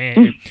it's like,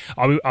 man,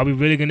 are we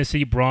really going to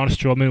see Braun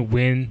Strowman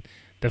win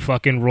the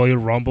fucking Royal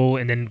Rumble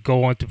and then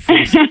go on to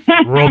face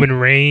Roman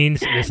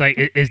Reigns? And it's like,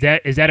 is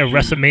that a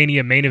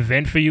WrestleMania main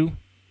event for you?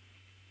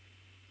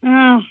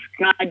 Oh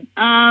God.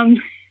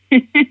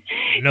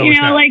 No,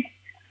 you know, like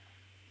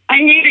I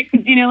hate it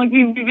because, you know, like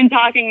we've been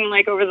talking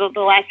like over the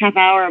last half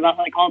hour about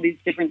like all these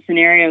different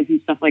scenarios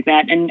and stuff like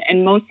that,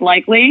 and most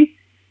likely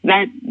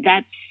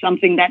that's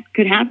something that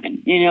could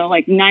happen. You know,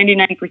 like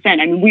 99%.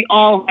 I mean, we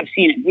all have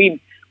seen it.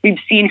 We've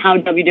seen how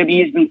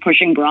WWE has been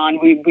pushing Braun.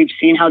 We've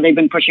seen how they've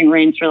been pushing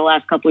Reigns for the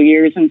last couple of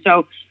years, and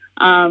so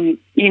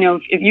you know,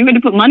 if you had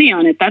to put money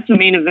on it, that's a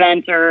main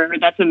event or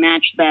that's a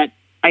match that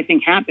I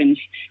think happens.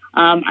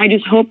 I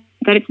just hope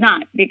that it's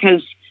not,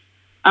 because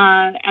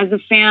as a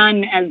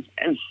fan, as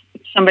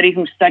somebody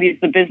who studies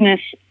the business,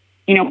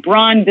 you know,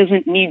 Braun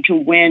doesn't need to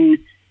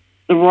win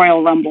the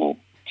Royal Rumble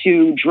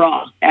to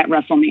draw at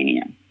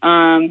WrestleMania,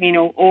 you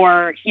know,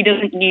 or he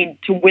doesn't need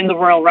to win the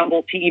Royal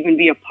Rumble to even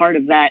be a part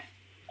of that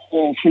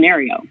whole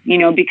scenario, you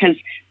know, because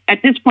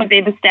at this point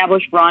they've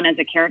established Braun as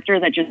a character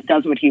that just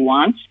does what he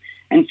wants.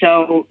 And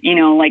so, you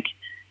know, like,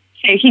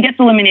 say he gets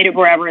eliminated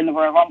wherever in the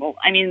Royal Rumble,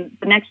 I mean,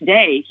 the next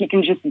day he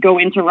can just go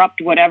interrupt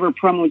whatever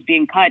promo is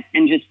being cut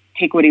and just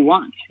take what he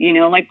wants. You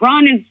know, like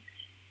Braun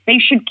they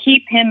should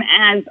keep him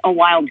as a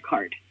wild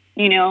card,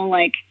 you know,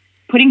 like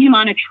putting him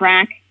on a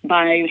track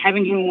by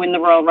having him win the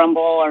Royal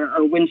Rumble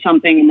or win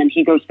something and then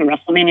he goes to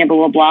WrestleMania, blah,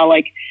 blah, blah,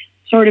 like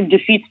sort of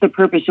defeats the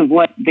purpose of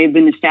what they've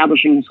been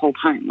establishing this whole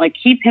time. Like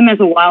keep him as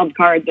a wild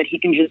card that he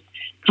can just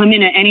come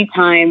in at any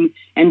time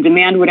and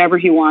demand whatever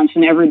he wants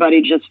and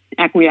everybody just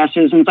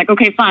acquiesces and it's like,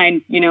 okay,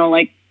 fine, you know,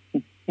 like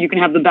you can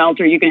have the belt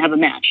or you can have a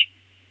match.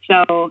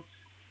 So,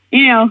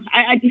 you know,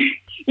 I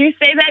you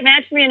say that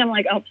match to me and I'm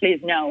like, oh, please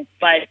no.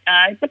 But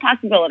it's a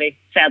possibility,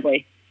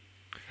 sadly.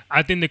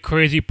 I think the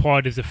crazy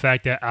part is the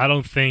fact that I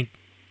don't think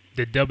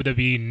the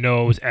WWE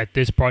knows at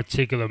this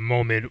particular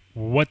moment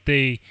what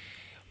they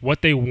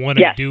what they want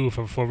to do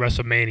for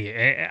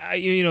WrestleMania.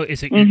 You know,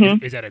 is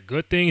that a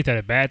good thing? Is that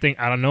a bad thing?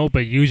 I don't know.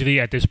 But usually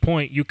at this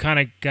point, you kind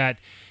of got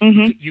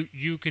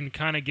you can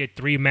kind of get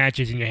 3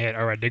 matches in your head.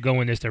 All right, they're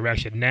going this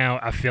direction. Now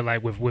I feel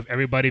like with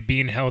everybody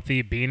being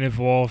healthy, being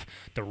involved,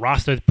 the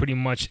roster is pretty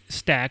much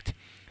stacked,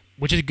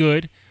 which is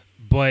good.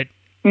 But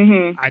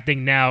I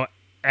think now,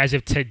 as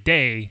of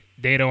today,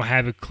 they don't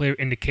have a clear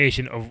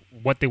indication of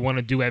what they want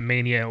to do at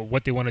Mania or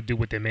what they want to do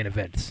with their main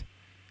events.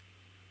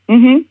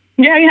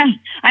 Yeah,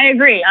 I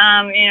agree. You know,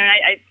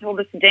 I told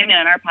this to Damien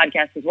on our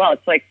podcast as well.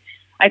 It's like,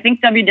 I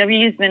think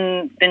WWE has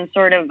been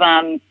sort of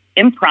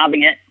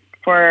improvising it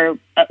for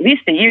at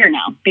least a year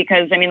now.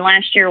 Because, I mean,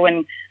 last year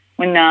when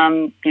you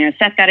know,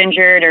 Seth got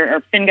injured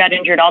or Finn got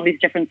injured, all these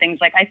different things,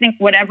 like, I think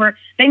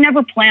they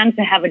never planned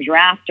to have a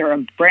draft or a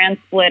brand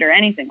split or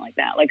anything like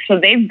that. Like, so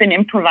they've been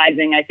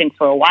improvising, I think,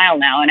 for a while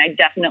now. And I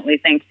definitely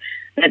think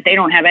that they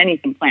don't have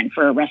anything planned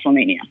for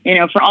WrestleMania. You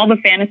know, for all the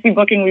fantasy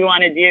booking we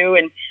want to do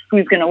and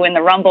who's going to win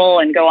the Rumble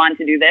and go on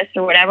to do this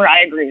or whatever,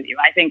 I agree with you.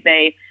 I think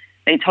they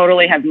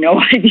totally have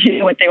no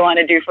idea what they want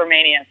to do for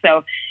Mania.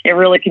 So it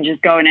really could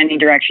just go in any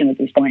direction at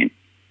this point.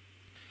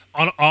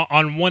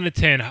 On 1 to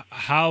 10,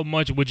 how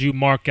much would you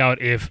mark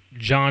out if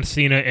John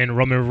Cena and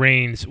Roman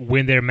Reigns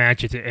win their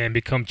matches and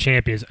become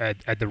champions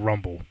at the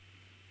Rumble?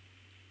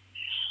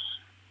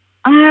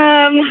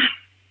 Oh,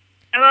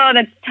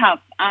 that's tough.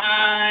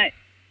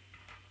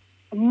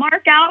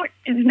 Mark out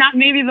is not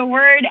maybe the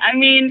word. I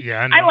mean,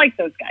 I like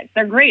those guys.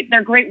 They're great.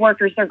 They're great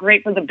workers. They're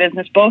great for the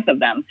business, both of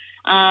them.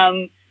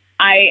 I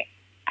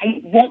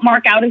won't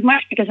mark out as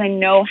much because I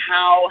know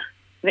how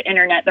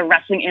the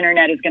wrestling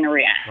internet is going to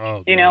react.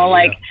 Oh, you know,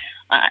 like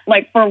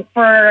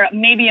for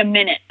maybe a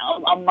minute,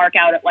 I'll mark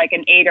out at like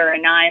an 8 or a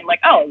 9,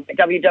 like, oh, the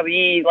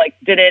WWE like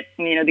did it,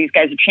 and, you know, these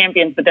guys are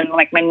champions. But then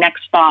like my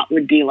next thought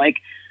would be like,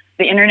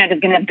 the internet is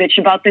going to bitch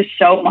about this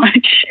so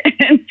much,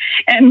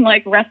 and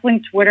like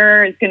wrestling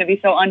Twitter is going to be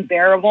so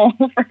unbearable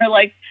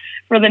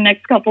for the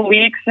next couple of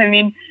weeks. I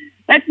mean,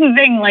 that's the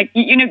thing. Like,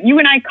 you know, you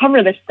and I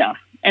cover this stuff,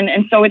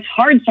 and so it's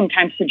hard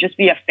sometimes to just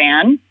be a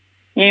fan.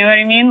 You know what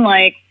I mean?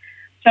 Like,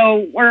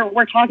 so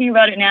we're talking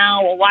about it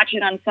now. We'll watch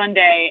it on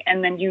Sunday,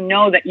 and then you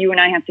know that you and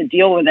I have to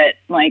deal with it,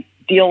 like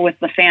deal with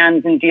the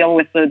fans and deal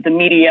with the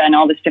media and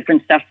all this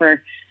different stuff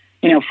for.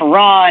 You know, for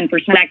Raw and for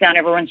SmackDown,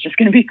 everyone's just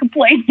going to be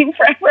complaining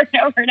forever and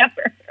ever and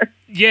ever.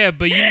 Yeah,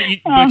 but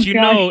you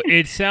know,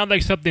 it sounds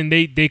like something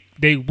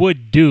they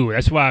would do.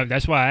 That's why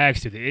I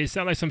asked you. It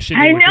sounds like some shit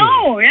they would do. I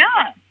know,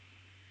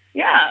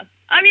 yeah.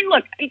 I mean,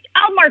 look,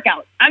 I'll mark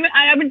out.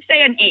 I would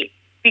say an 8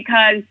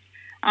 because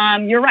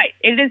you're right.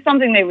 It is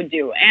something they would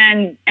do,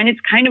 and it's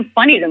kind of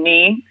funny to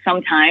me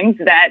sometimes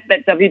that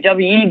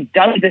WWE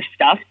does this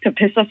stuff to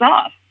piss us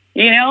off.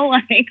 You know,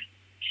 like,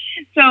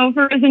 so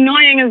for as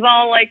annoying as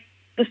all like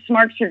the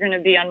smarks are going to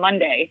be on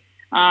Monday,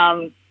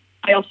 I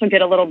also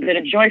get a little bit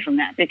of joy from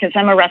that because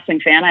I'm a wrestling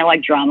fan. I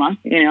like drama,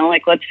 you know,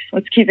 like let's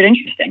keep it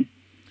interesting.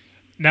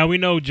 Now we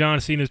know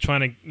John Cena's trying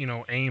to, you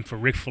know, aim for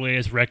Ric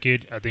Flair's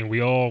record. I think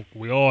we all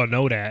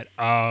know that.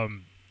 How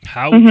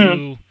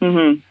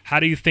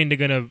do you think they're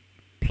going to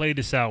play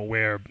this out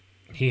where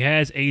he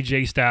has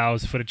AJ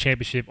Styles for the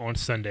championship on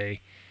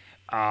Sunday?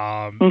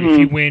 If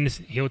he wins,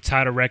 he'll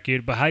tie the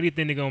record. But how do you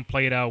think they're gonna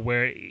play it out?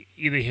 Where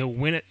either he'll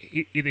win at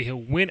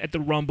the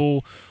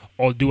Rumble,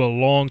 or do a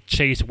long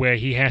chase where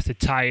he has to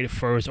tie it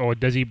first, or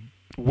does he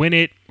win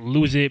it,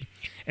 lose it,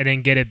 and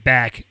then get it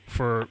back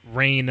for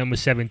reign number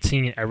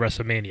 17 at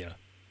WrestleMania?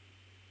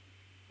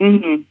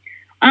 It's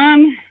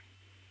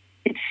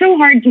so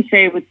hard to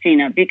say with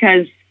Cena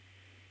because,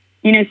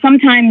 you know,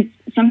 sometimes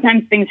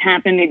things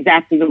happen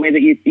exactly the way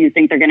that you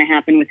think they're going to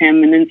happen with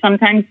him. And then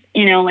sometimes,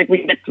 you know, like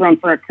we get thrown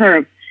for a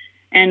curve.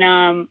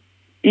 And,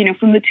 you know,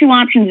 from the 2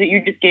 options that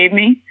you just gave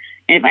me,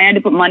 if I had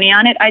to put money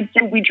on it, I'd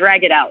say we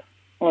drag it out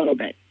a little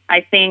bit. I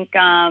think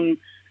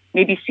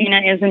maybe Cena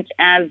isn't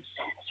as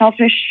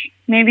selfish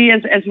maybe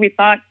as we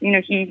thought, you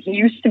know, he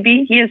used to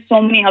be. He has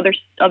so many other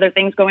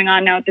things going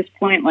on now at this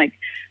point, like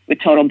with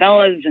Total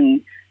Bellas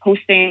and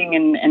hosting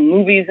and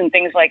movies and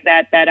things like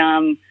that,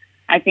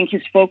 I think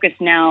his focus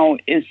now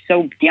is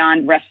so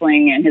beyond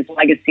wrestling and his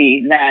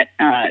legacy that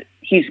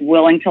he's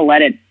willing to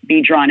let it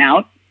be drawn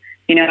out.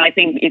 You know, I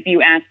think if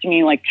you asked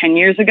me like 10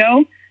 years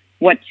ago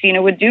what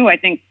Cena would do, I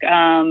think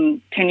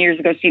 10 years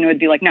ago Cena would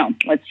be like, no,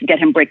 let's get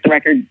him break the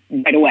record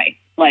right away,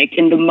 like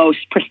in the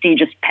most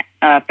prestigious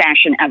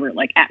fashion ever,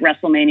 like at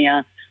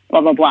WrestleMania,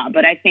 blah, blah, blah.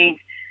 But I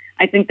think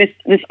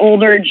this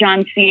older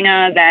John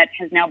Cena that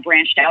has now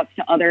branched out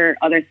to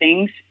other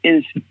things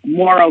is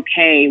more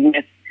okay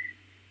with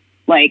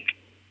like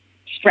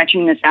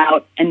stretching this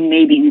out and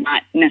maybe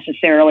not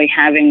necessarily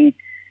having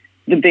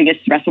the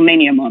biggest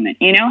WrestleMania moment.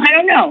 You know, I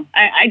don't know.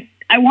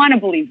 I want to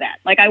believe that.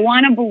 Like, I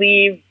want to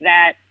believe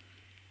that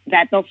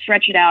they'll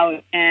stretch it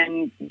out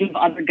and give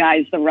other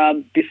guys the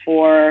rub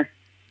before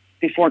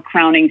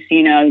crowning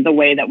Cena the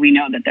way that we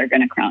know that they're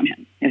going to crown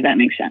him, if that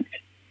makes sense.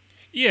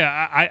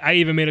 Yeah, I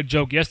even made a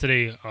joke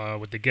yesterday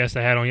with the guest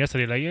I had on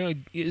yesterday.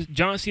 Like,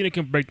 John Cena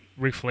can break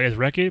Ric Flair's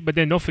record, but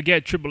then don't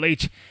forget Triple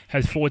H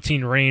has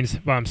 14 reigns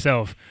by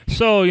himself.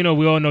 So,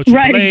 we all know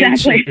Triple H.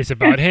 Exactly. It's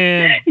about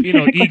him.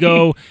 Exactly.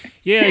 Ego.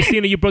 Yeah,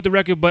 Cena, you broke the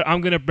record, but I'm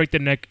gonna break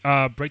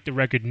the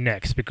record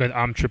next because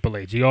I'm Triple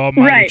H. The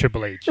almighty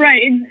Triple H.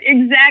 Right.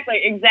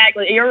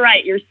 Exactly. You're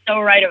right. You're so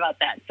right about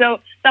that. So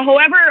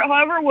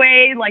however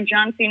way like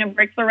John Cena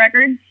breaks the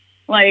record,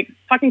 like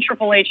fucking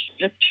Triple H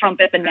just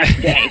trumpet the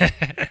next day.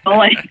 So,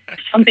 like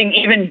something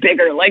even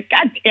bigger. Like,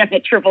 God damn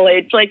it, Triple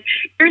H. Like,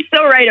 you're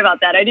so right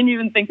about that. I didn't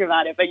even think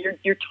about it, but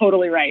you're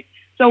totally right.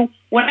 So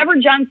whenever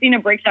John Cena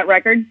breaks that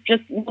record,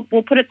 just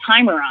we'll put a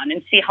timer on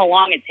and see how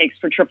long it takes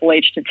for Triple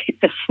H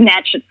to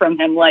snatch it from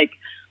him like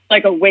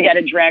a wig at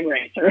a drag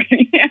race, or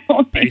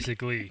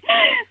basically.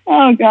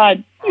 Oh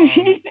God.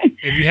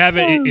 If you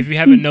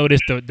haven't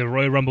noticed, the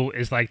Royal Rumble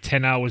is like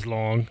 10 hours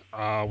long.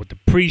 With the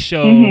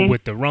pre-show,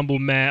 with the Rumble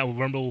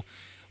Rumble,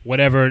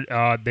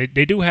 whatever.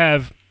 They do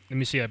have, let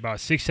me see, about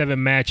 6-7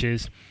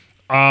 matches.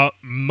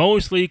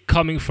 Mostly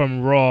coming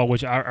from Raw,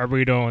 which I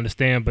really don't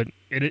understand, but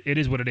it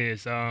is what it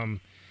is. Tag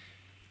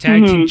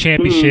Team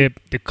Championship,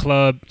 the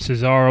club,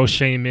 Cesaro,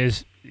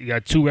 Sheamus. You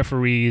got 2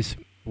 referees,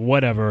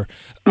 whatever.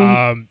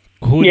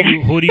 Who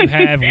do you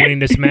have winning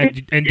this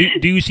match? And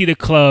do you see the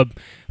club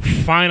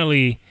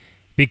finally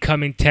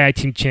becoming tag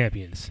team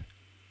champions?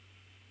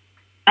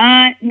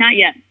 Not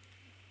yet.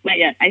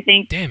 I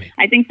think. Damn it.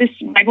 I think this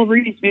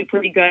rivalry has been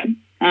pretty good.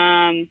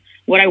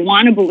 What I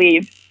want to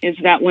believe is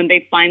that when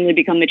they finally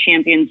become the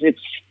champions,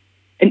 it's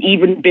an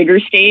even bigger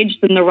stage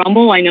than the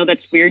Rumble. I know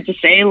that's weird to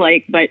say,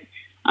 but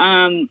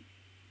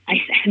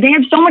they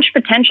have so much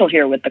potential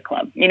here with the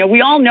club.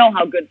 We all know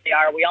how good they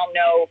are. We all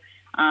know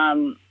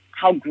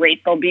how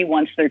great they'll be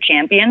once they're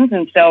champions.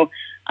 And so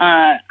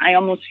I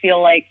almost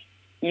feel like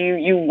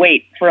you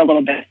wait for a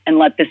little bit and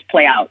let this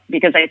play out,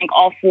 because I think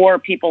all 4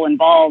 people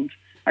involved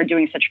are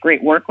doing such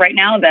great work right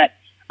now that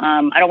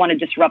I don't want to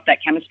disrupt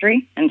that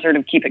chemistry and sort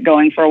of keep it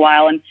going for a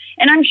while. And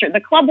I'm sure the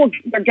club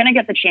they're going to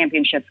get the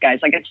championships, guys.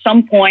 Like, at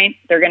some point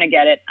they're going to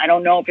get it. I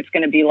don't know if it's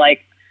going to be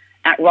like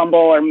at Rumble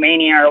or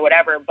Mania or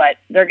whatever, but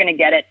they're going to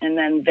get it. And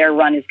then their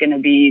run is going to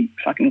be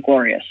fucking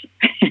glorious.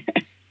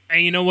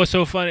 And you know what's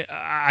so funny?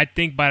 I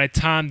think by the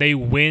time they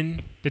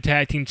win the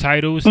tag team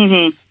titles,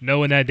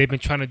 knowing that they've been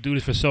trying to do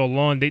this for so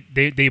long,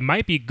 they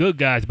might be good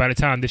guys by the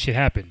time this shit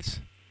happens.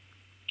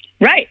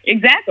 Right.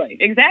 Exactly.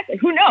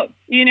 Who knows?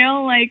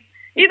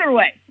 Either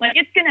way,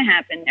 it's going to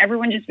happen.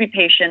 Everyone just be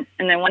patient.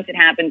 And then once it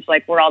happens,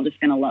 we're all just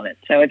going to love it.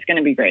 So it's going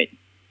to be great.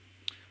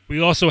 We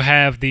also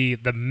have the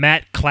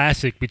Matt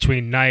Classic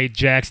between Nia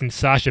Jax and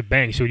Sasha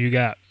Banks. Who do you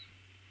got?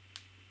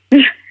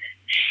 You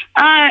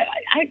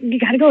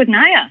got to go with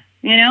Nia.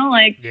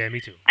 Yeah, me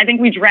too. I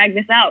think we drag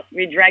this out.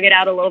 We drag it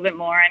out a little bit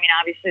more. I mean,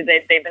 obviously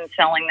they've been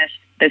selling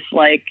this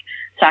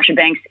Sasha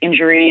Banks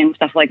injury and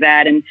stuff like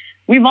that, and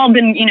we've all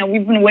been,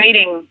 we've been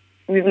waiting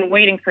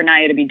for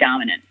Nia to be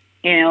dominant.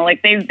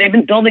 They've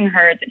been building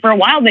her for a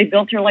while. They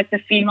built her like the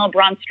female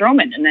Braun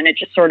Strowman, and then it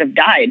just sort of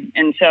died.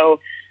 And so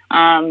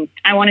I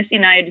want to see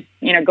Nia just,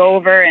 go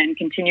over and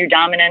continue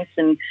dominance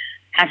and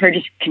have her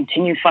just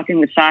continue fucking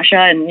with Sasha,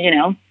 and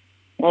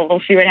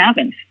we'll see what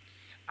happens.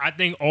 I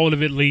think all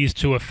of it leads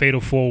to a fatal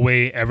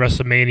 4-way at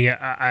WrestleMania.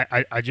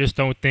 I just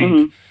don't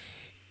think,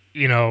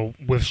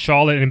 with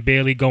Charlotte and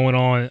Bayley going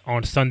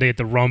on Sunday at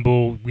the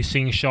Rumble, we've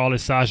seen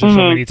Charlotte, Sasha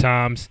so many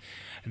times.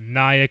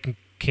 Nia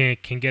can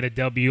get a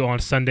W on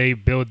Sunday,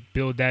 build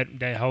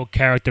that whole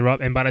character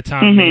up, and by the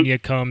time Mania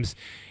comes,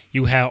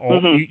 you have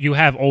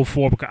all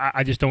 4. Because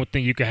I just don't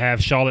think you could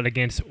have Charlotte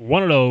against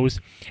one of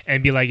those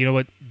and be like, you know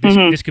what,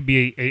 this could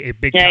be a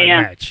big time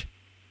match.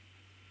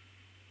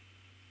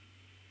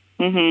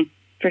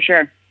 For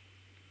sure.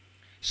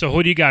 So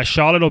who do you got,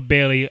 Charlotte or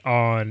Bayley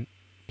on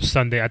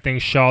Sunday? I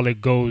think Charlotte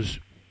goes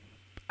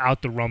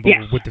out the Rumble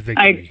with the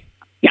victory.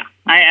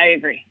 I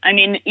agree. I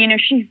mean,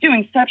 she's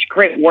doing such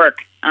great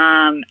work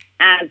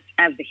as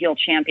the heel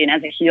champion,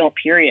 as a heel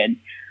period.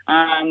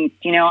 I'm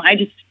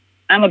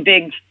a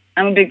big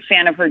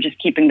fan of her just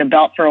keeping the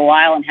belt for a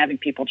while and having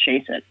people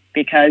chase it,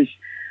 because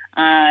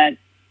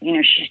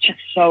she's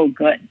just so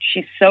good.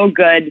 She's so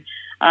good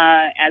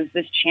as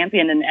this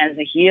champion and as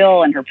a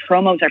heel, and her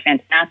promos are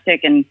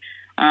fantastic. And,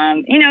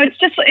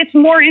 it's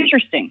more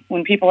interesting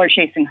when people are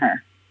chasing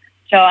her.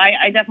 So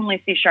I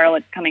definitely see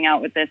Charlotte coming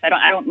out with this. I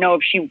don't know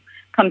if she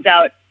comes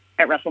out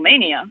at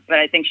WrestleMania, but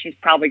I think she's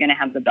probably going to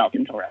have the belt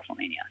until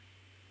WrestleMania.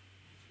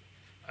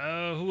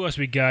 Who else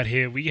we got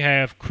here? We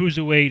have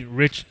Cruiserweight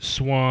Rich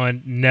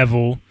Swann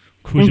Neville,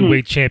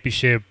 Cruiserweight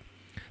Championship.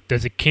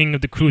 Does the king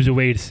of the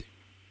Cruiserweights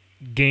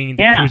gain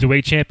the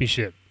Cruiserweight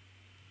Championship?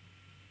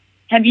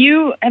 Have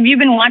you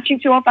been watching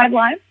 205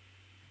 Live?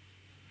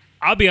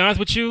 I'll be honest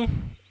with you.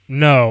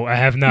 No, I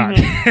have not.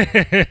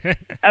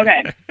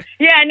 Okay.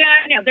 Yeah,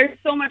 no. There's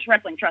so much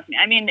wrestling. Trust me.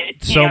 I mean,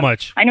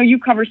 much. I know you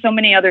cover so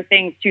many other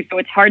things too, so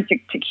it's hard to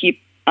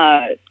keep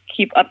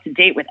up to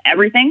date with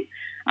everything.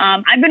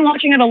 I've been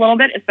watching it a little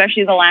bit,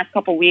 especially the last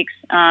couple weeks,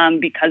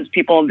 because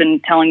people have been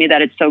telling me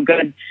that it's so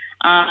good.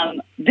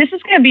 This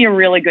is going to be a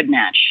really good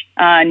match.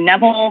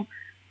 Neville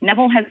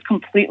has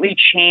completely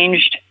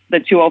changed the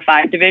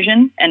 205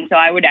 division, and so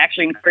I would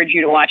actually encourage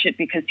you to watch it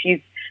because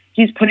he's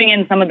putting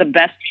in some of the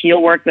best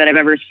heel work that I've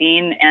ever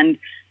seen, and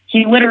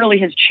he literally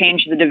has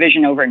changed the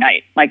division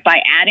overnight. Like,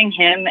 by adding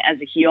him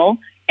as a heel,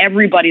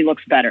 everybody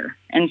looks better.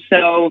 And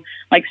so,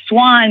 like,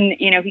 Swan,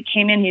 he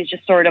came in, he's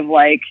just sort of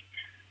like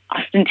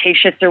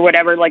ostentatious or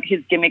whatever, like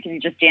his gimmick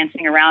is just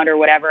dancing around or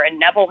whatever, and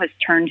Neville has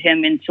turned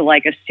him into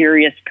like a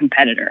serious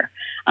competitor.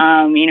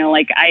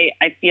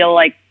 I feel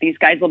like these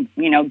guys will,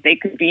 they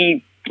could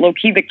be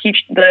low-key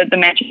the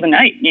match of the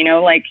night.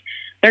 Like,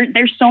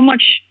 there's so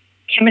much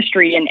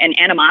chemistry and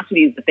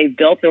animosity that they've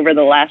built over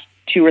the last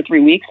 2 or 3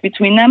 weeks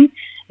between them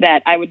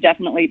that I would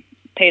definitely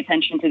pay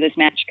attention to this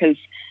match because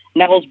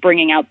Neville's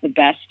bringing out the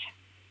best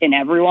in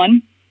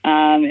everyone.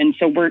 And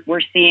so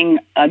we're seeing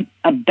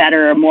a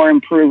better, more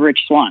improved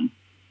Rich Swann,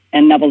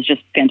 and Neville's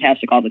just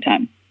fantastic all the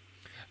time.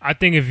 I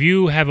think if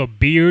you have a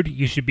beard,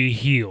 you should be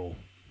heel.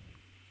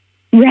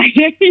 Right.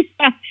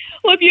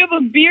 Well, if you have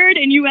a beard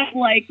and you have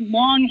like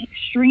long,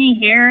 stringy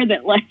hair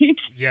that like,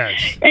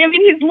 yes. I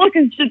mean, his look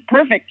is just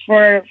perfect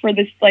for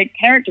this like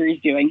character he's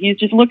doing. He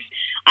just looks.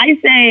 I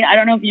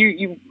don't know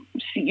if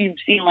you've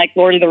seen like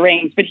Lord of the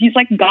Rings, but he's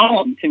like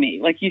Gollum to me.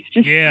 Like, he's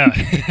just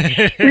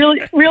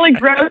really, really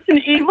gross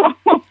and evil.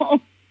 Well,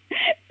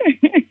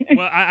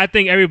 I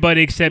think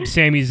everybody except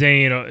Sami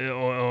Zayn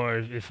or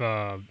if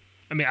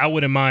I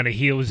wouldn't mind a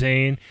heel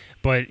Zayn,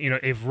 but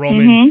if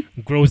Roman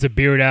grows the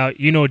beard out,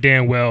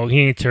 damn well he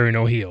ain't turning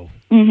no heel.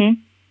 Oh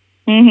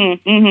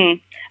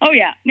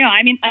yeah, no,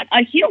 I mean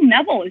a heel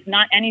Neville is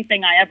not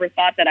anything I ever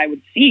thought that I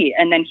would see,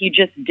 and then he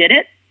just did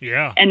it.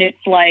 Yeah, and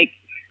it's like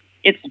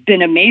it's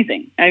been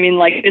amazing. I mean,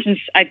 like,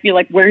 I feel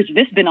like, where's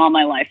this been all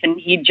my life? And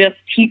he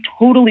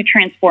totally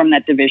transformed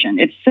that division.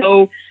 It's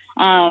so.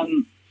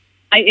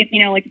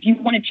 If you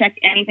want to check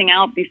anything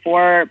out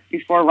before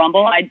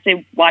Rumble, I'd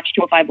say watch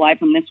 205 Live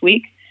from this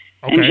week.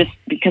 Okay. And just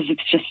because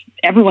it's just,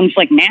 everyone's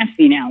like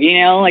nasty now,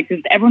 like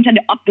everyone's had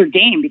to up their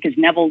game because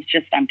Neville's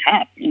just on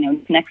top,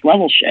 it's next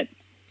level shit.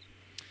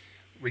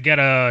 We got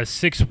a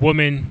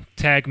 6-woman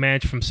tag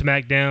match from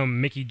SmackDown.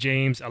 Mickie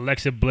James,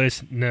 Alexa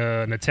Bliss,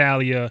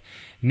 Natalya,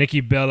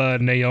 Nikki Bella,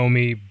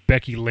 Naomi,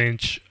 Becky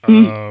Lynch.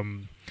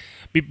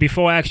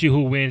 Before I ask you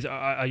who wins,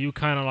 are you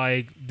kind of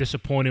like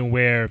disappointed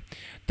where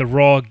the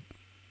Raw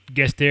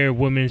gets their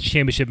women's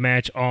championship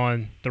match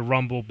on the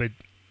Rumble, but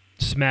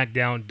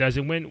SmackDown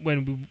doesn't?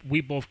 When we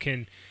both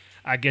can,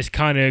 I guess,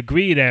 kind of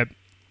agree that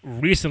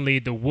recently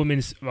the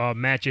women's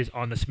matches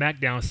on the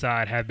SmackDown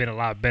side have been a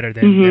lot better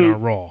than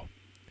on Raw.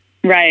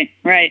 Right.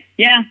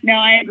 Yeah, no,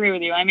 I agree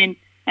with you. I mean,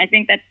 I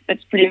think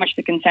that's pretty much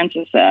the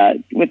consensus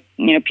with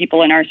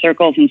people in our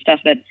circles and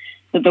stuff that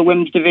the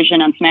women's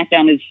division on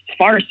SmackDown is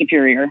far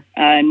superior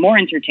and more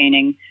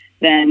entertaining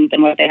than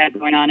what they had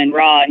going on in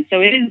Raw. And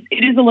so it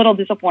is a little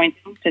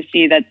disappointing to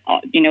see that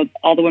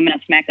all the women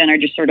on SmackDown are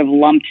just sort of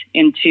lumped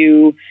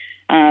into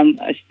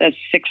a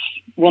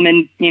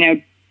 6-woman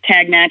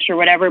tag match or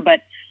whatever.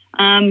 But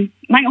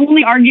my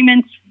only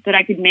argument that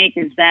I could make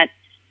is that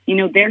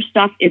their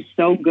stuff is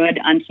so good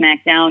on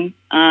SmackDown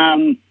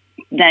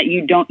that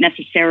you don't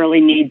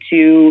necessarily need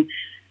to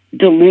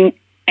dilute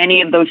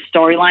any of those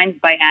storylines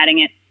by adding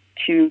it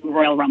to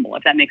Royal Rumble,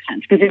 if that makes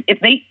sense. Because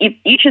if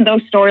each of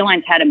those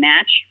storylines had a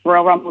match,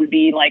 Royal Rumble would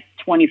be like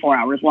 24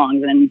 hours long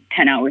than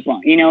 10 hours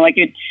long.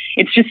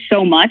 It's just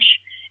so much.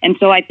 And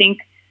so I think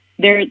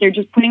they're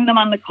just putting them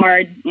on the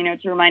card, to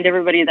remind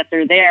everybody that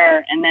they're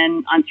there. And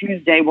then on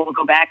Tuesday, we'll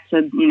go back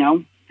to,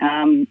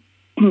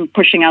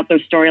 pushing out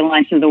those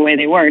storylines to the way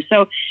they were.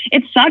 So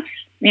it sucks,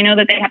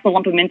 that they have to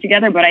lump them in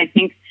together, but I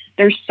think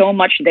there's so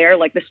much there.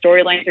 Like, the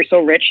storylines are so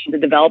rich, the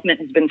development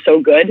has been so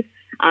good,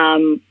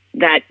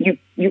 that you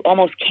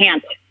almost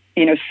can't,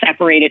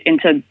 separate it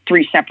into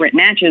 3 separate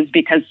matches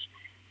because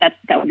that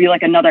would be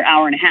like another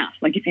hour and a half.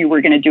 Like, if you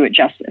were going to do it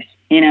justice,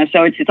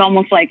 so it's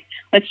almost like,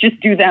 let's just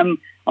do them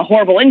a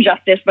horrible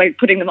injustice by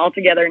putting them all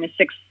together in a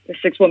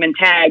 6-woman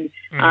tag,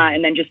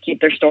 and then just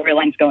keep their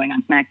storylines going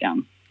on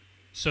SmackDown.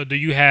 So do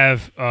you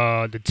have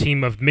the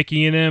team of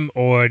Mickie and them,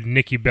 or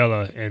Nikki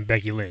Bella and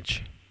Becky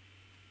Lynch?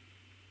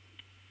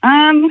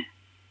 If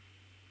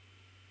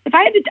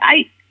I had to,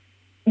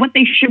 what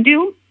they should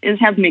do is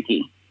have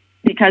Mickie,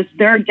 because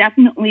there are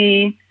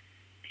definitely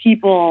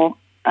people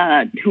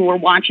who are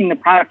watching the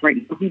product right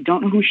now who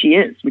don't know who she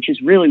is, which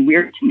is really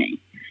weird to me.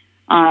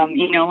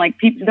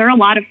 There are a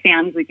lot of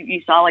fans, like if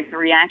you saw like the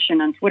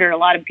reaction on Twitter, a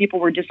lot of people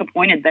were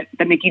disappointed that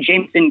Mickie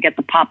James didn't get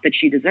the pop that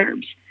she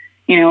deserves.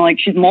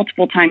 She's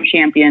multiple-time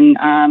champion,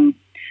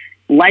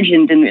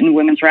 legend in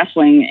women's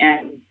wrestling,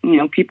 and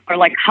people are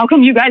like, how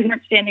come you guys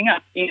aren't standing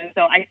up?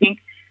 So I think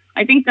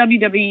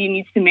WWE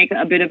needs to make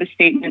a bit of a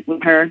statement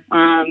with her,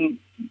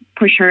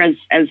 push her as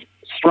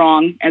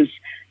strong as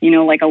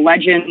like a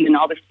legend and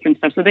all this different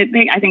stuff. So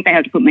I think they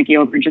have to put Mickie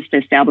over just to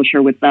establish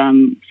her with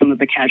some of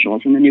the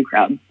casuals in the new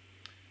crowd.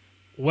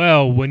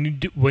 Well, when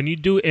you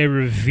do a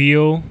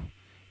reveal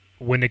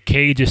when the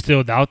cage is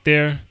still out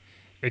there,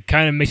 it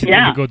kind of makes it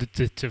difficult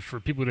for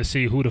people to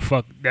see who the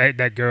fuck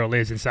that girl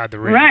is inside the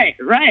ring.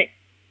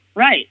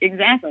 Right,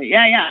 exactly.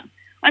 Yeah.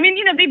 I mean,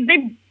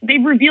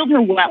 they've revealed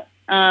her well,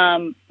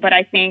 but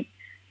I think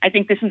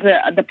this is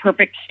the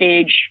perfect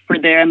stage for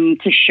them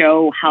to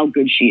show how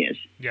good she is.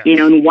 Yes.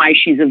 And why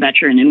she's a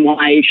veteran and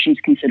why she's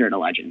considered a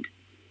legend.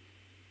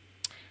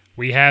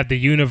 We have the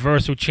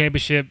Universal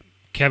Championship: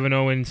 Kevin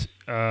Owens,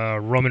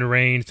 Roman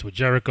Reigns with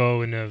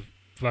Jericho in the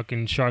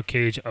fucking shark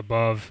cage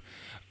above.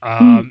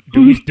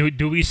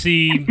 Do we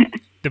see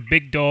the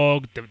big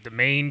dog, the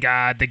main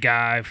guy, the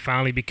guy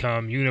finally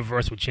become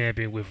Universal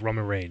Champion with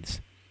Roman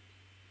Reigns?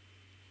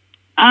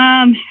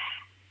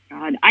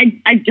 God,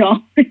 I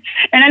don't, and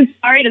I'm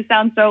sorry to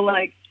sound so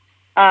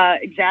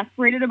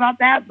exasperated about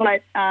that,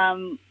 but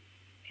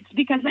it's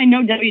because I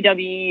know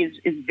WWE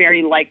is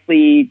very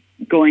likely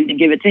going to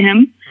give it to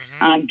him,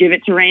 give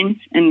it to Reigns,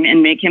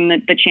 and make him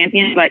the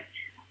champion. But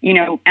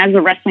as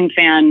a wrestling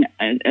fan,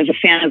 as a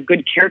fan of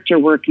good character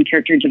work and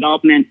character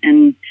development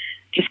and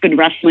just good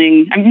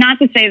wrestling, I'm not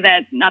to say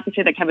that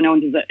Kevin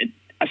Owens is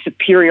a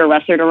superior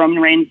wrestler to Roman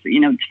Reigns.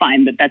 It's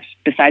fine, but that's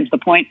besides the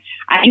point.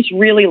 I just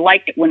really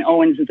like it when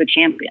Owens is a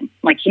champion.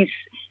 Like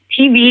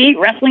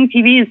wrestling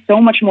TV is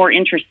so much more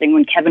interesting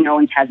when Kevin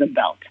Owens has a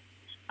belt,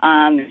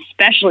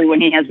 especially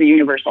when he has the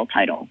Universal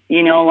title.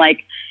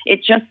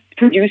 It just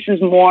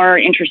produces more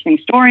interesting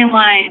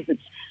storylines.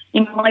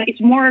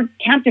 It's more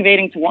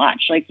captivating to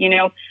watch.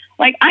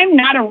 I'm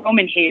not a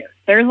Roman hater.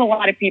 There's a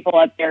lot of people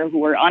out there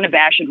who are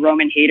unabashed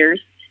Roman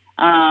haters.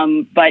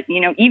 But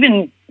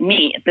even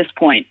me at this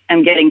point,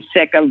 I'm getting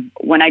sick of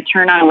when I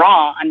turn on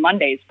Raw on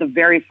Mondays, the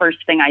very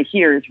first thing I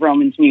hear is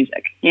Roman's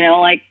music.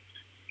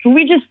 Can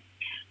we just,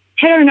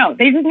 I don't know.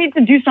 They just need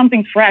to do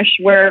something fresh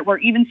where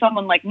even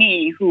someone like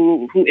me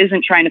who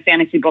isn't trying to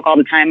fantasy book all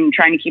the time,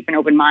 trying to keep an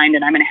open mind,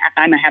 and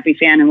I'm a happy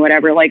fan and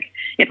whatever.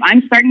 If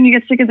I'm starting to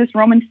get sick of this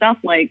Roman stuff,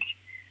 I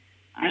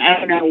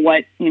don't know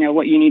what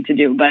you need to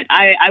do. But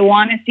I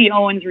want to see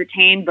Owens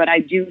retain, but I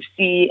do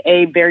see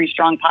a very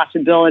strong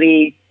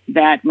possibility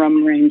that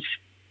Roman Reigns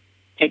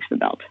takes the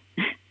belt.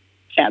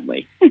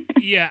 Sadly.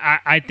 Yeah,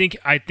 I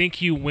think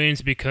he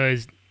wins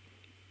because,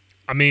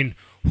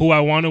 who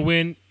I want to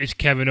win is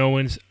Kevin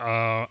Owens.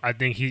 I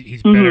think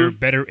he's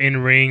better in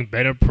ring,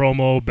 better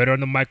promo, better on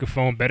the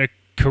microphone, better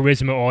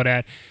charisma, all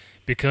that.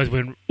 Because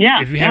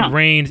if you have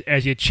Reigns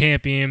as your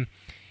champion,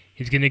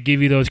 he's gonna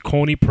give you those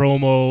corny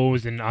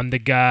promos and I'm the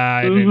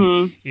guy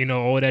and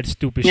all that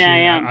stupid shit.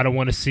 I don't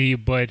want to see,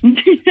 but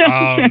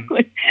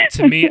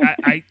to me,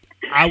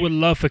 I would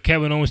love for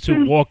Kevin Owens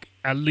to walk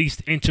at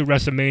least into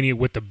WrestleMania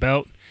with the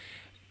belt.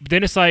 But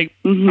then it's like,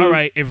 all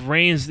right, if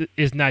Reigns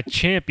is not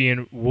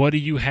champion, what do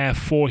you have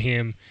for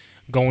him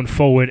going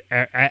forward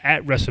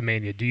at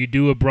WrestleMania? Do you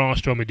do a Braun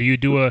Strowman? Do you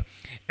do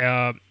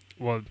I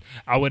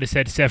would have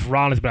said Seth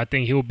Rollins, but I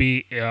think he'll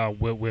be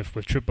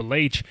with Triple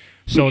H.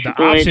 So the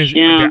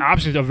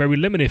options are very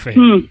limited for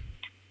him.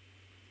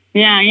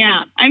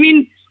 Yeah.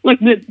 Look,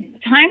 the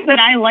time that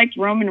I liked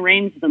Roman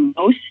Reigns the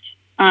most,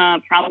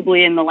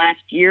 probably in the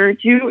last year or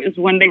two, is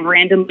when they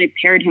randomly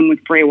paired him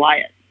with Bray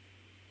Wyatt.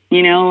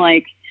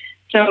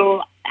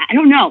 So I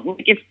don't know.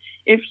 If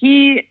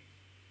he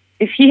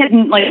had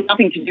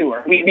nothing to do,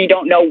 or we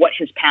don't know what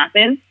his path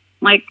is,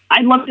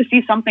 I'd love to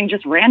see something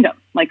just random.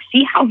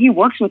 See how he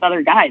works with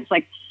other guys.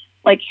 Like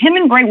him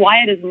and Bray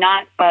Wyatt is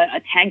not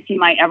a tag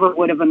team I ever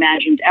would have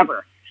imagined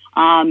ever.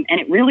 And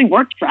it really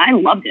worked. I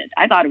loved it.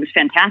 I thought it was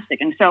fantastic.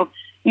 And so,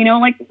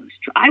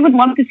 I would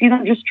love to see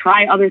them just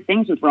try other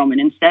things with Roman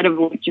instead of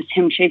just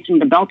him chasing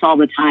the belt all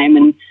the time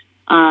and,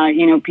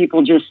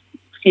 people just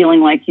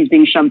feeling like he's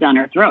being shoved down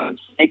our throats.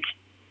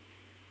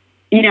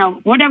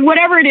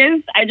 Whatever it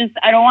is, I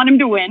don't want him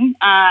to win.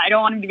 I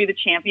don't want him to be the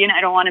champion.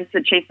 I don't want him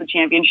to chase the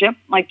championship.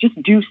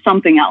 Just do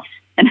something else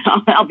and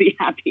I'll be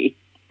happy.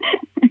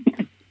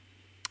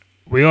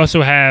 We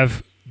also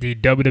have the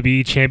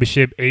WWE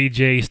Championship,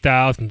 AJ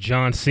Styles and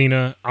John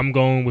Cena. I'm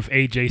going with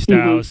AJ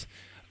Styles.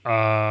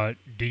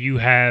 Do you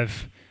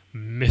have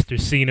Mr.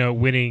 Cena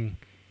winning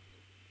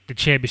the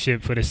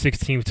championship for the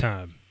 16th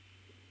time?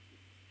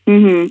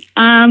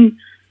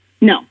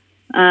 No.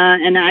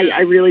 And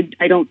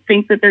I don't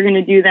think that they're going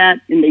to do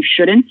that, and they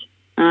shouldn't.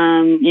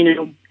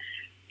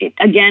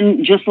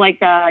 Again, just like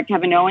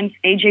Kevin Owens,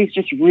 AJ's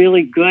just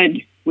really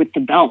good with the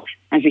belt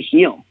as a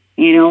heel.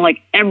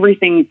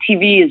 Everything,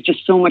 TV is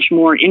just so much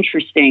more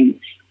interesting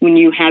when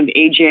you have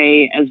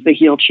AJ as the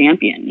heel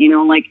champion.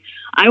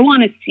 I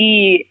want to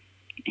see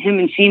him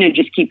and Cena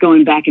just keep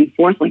going back and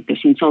forth like this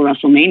until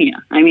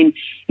WrestleMania.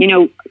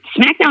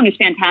 SmackDown is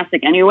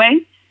fantastic anyway.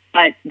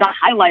 But the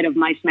highlight of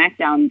my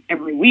SmackDown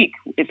every week,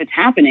 if it's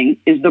happening,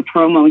 is the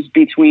promos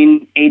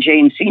between AJ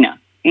and Cena.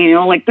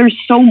 There's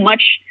so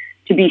much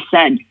to be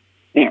said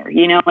there.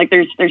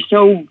 There's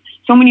so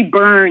many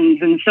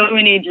burns and so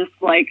many just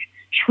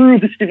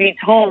truths to be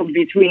told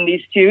between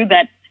these two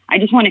that I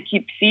just want to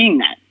keep seeing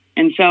that.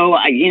 And so,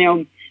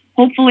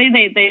 hopefully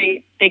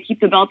they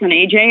keep the belt on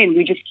AJ and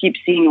we just keep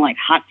seeing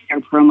hot air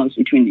promos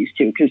between these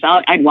two, because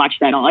I'd watch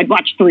that all. I'd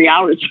watch 3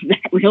 hours of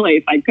that really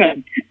if I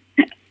could.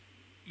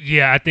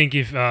 Yeah, I think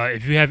if you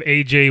have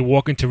AJ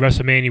walking to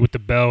WrestleMania with the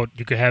belt,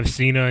 you could have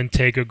Cena and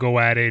Taker go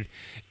at it.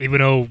 Even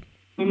though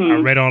I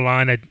read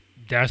online that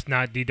that's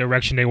not the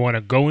direction they want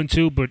to go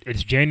into, but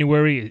it's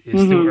January.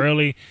 It's still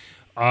early.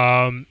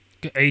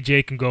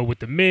 AJ can go with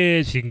the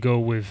Miz. He can go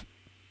with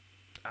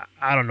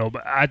I don't know,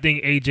 but I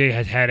think AJ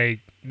has had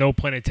no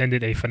pun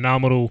intended, a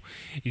phenomenal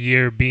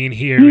year being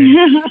here.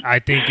 And I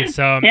think it's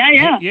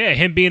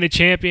him being a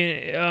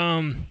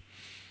champion.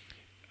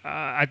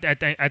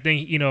 I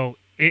think you know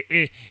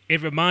it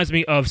reminds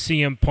me of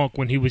CM Punk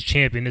when he was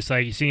champion. It's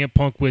like CM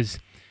Punk was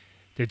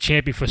the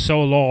champion for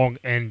so long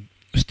and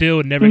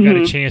still never got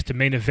a chance to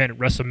main event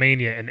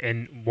WrestleMania.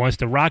 And once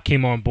The Rock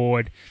came on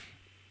board,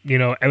 you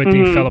know,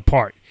 everything fell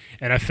apart.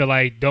 And I feel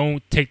like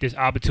don't take this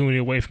opportunity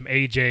away from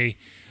AJ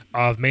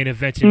of main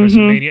events in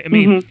WrestleMania. I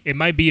mean, it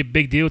might be a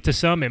big deal to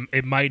some,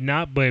 it might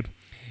not, but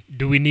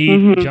do we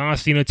need John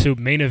Cena to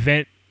main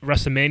event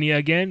WrestleMania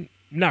again?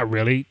 Not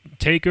really.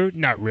 Taker?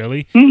 Not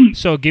really.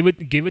 So give it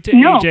to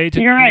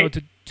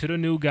AJ to the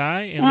new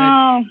guy and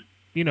let,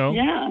 you know.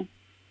 Yeah.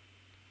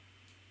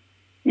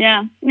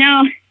 Yeah.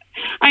 No,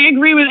 I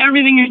agree with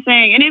everything you're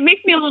saying, and it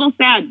makes me a little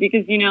sad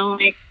because, you know,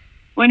 like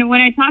when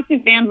I talk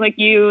to fans like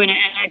you and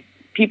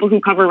people who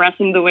cover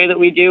wrestling the way that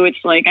we do,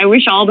 it's like I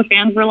wish all the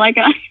fans were like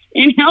us.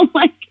 You know,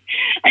 like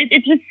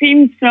it just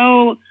seems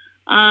so.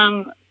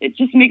 It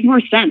just makes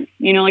more sense.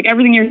 You know, like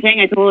everything you're saying,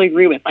 I totally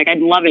agree with. Like I'd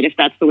love it if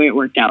that's the way it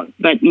worked out,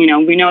 but you know,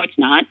 we know it's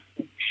not.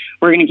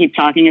 We're going to keep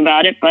talking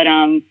about it, but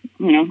you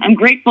know, I'm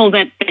grateful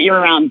that you're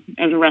around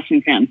as a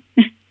wrestling fan.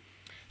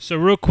 So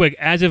real quick,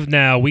 as of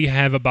now, we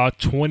have about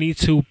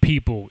 22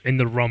 people in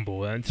the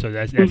Rumble, and so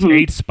that's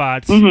 8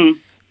 spots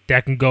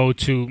that can go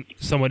to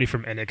somebody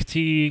from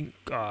NXT,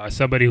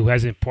 somebody who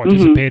hasn't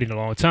participated in a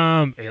long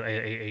time,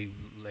 a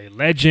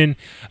legend.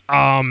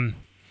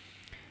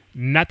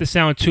 Not to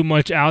sound too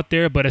much out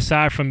there, but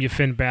aside from your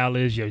Finn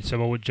Balor's, your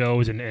Samoa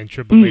Joes, and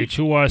Triple H,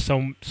 who are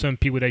some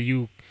people that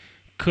you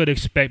could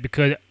expect?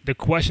 Because the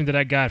question that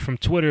I got from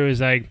Twitter is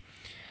like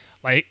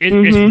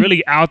it's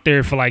really out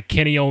there for like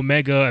Kenny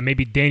Omega and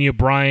maybe Daniel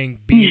Bryan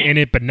being in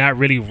it, but not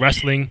really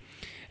wrestling.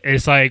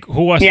 It's like,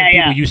 who are some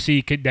people you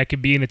see that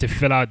could be in it to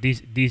fill out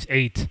these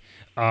 8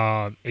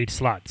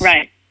 slots?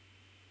 Right.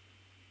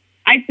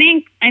 I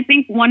think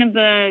one of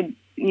the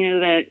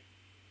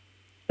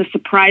the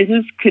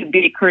surprises could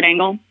be Kurt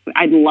Angle.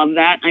 I'd love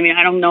that. I mean,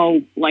 I don't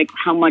know like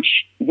how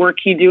much work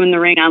he'd do in the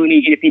ring.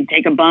 If he'd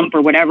take a bump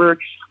or whatever.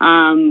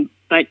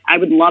 But I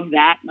would love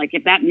that. Like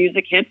if that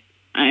music hits,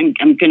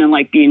 I'm gonna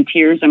like be in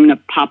tears. I'm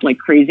gonna pop like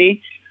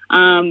crazy.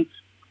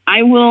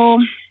 I will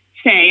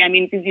say, I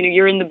mean, because you know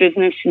you're in the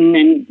business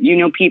and you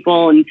know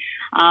people, and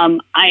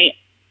I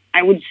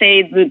would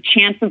say the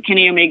chance of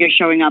Kenny Omega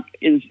showing up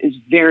is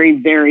very,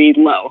 very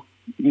low.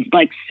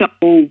 Like so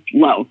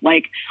low.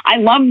 Like I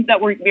love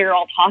that we're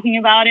all talking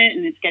about it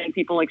and it's getting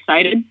people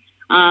excited.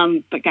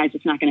 But guys,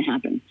 it's not going to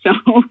happen. So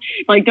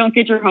like, don't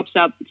get your hopes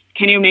up.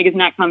 Kenny Omega's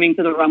not coming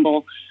to the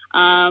Rumble.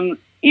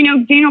 You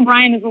know, Daniel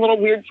Bryan is a little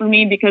weird for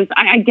me because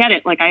I get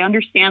it. Like I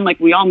understand, like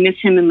we all miss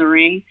him in the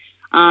ring.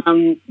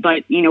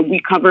 But you know, we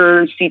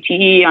cover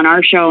CTE on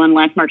our show on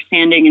Last Mark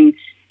Standing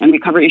and we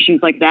cover issues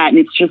like that. And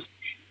it's just,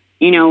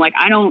 you know, like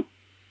I don't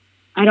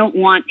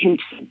want him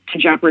to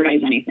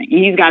jeopardize anything.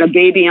 He's got a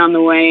baby on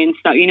the way and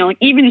stuff, you know, like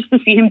even just to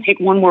see him take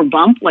one more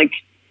bump, like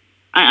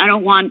I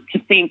don't want to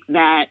think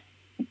that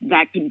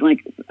could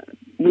like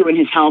ruin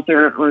his health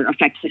or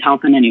affect his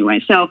health in any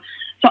way. So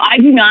I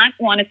do not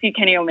want to see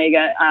Kenny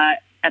Omega,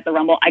 at the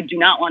Rumble. I do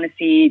not want to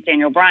see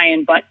Daniel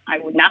Bryan, but I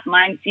would not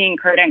mind seeing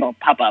Kurt Angle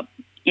pop up,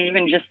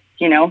 even just,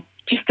 you know,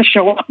 just to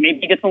show up. Maybe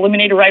he gets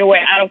eliminated right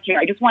away. I don't care.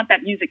 I just want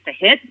that music to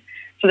hit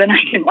so then I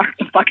can mark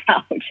the fuck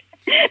out.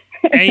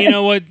 And you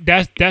know what?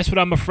 That's what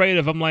I'm afraid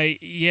of. I'm like,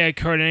 yeah,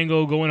 Kurt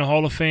Angle go in the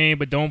Hall of Fame,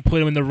 but don't put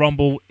him in the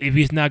Rumble if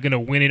he's not gonna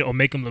win it or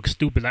make him look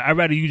stupid. Like I'd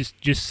rather you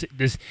just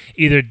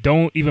either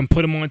don't even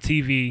put him on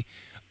TV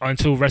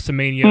until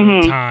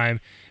WrestleMania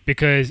time.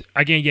 Because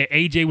again, yeah,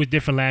 AJ was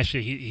different last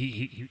year.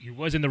 He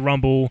was in the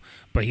Rumble,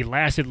 but he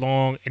lasted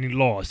long and he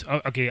lost.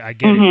 Okay, I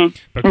get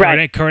it. But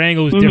Kurt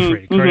Angle is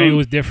different. Kurt Angle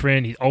is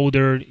different. He's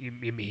older. He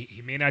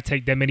may not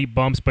take that many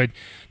bumps, but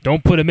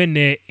don't put him in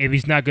there if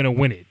he's not gonna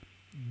win it.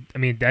 I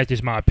mean, that's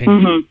just my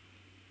opinion.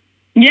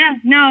 Yeah,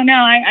 no,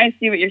 I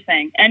see what you're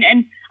saying,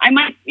 and I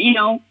might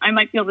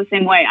feel the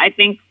same way. I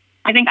think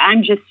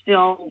I'm just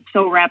still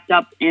so wrapped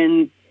up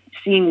in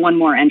seeing one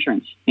more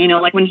entrance. You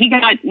know, like when he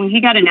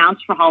got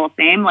announced for Hall of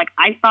Fame, like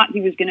I thought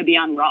he was going to be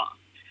on Raw,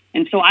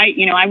 and so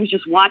I was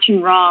just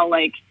watching Raw,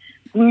 like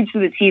glued to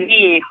the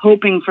TV,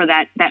 hoping for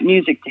that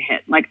music to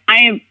hit. Like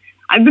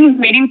I've been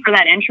waiting for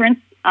that entrance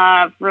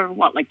for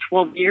what, like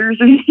 12 years,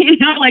 you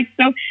know, like,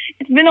 so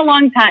it's been a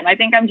long time. I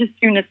think I'm just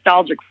too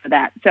nostalgic for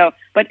that. So,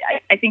 but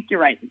I think you're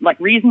right. Like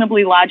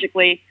reasonably,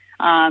 logically,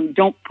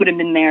 don't put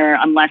him in there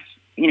unless,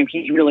 you know,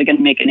 he's really going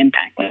to make an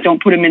impact. Like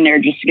don't put him in there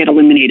just to get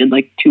eliminated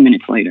like 2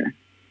 minutes later.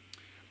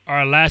 All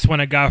right, last one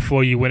I got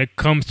for you. When it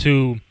comes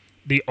to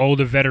the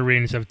older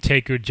veterans of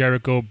Taker,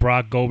 Jericho,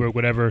 Brock, Goldberg,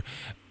 whatever,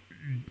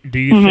 do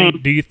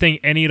you think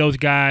any of those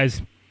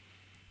guys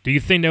do you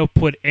think they'll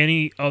put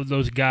any of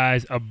those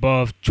guys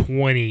above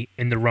 20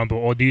 in the Rumble?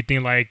 Or do you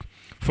think, like,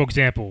 for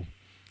example,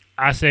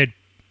 I said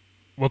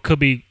what could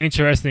be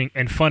interesting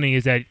and funny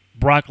is that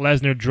Brock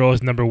Lesnar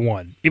draws number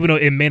 1, even though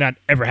it may not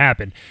ever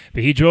happen.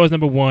 But he draws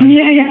number 1,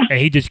 and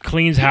he just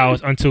cleans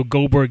house until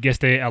Goldberg gets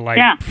there at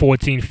like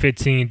 14,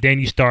 15. Then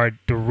you start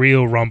the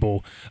real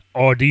Rumble.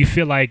 Or do you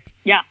feel like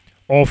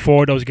all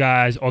 4 of those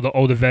guys, all the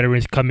older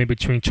veterans, come in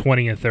between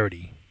 20 and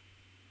 30?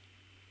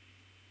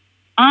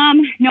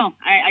 No,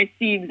 I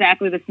see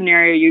exactly the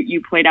scenario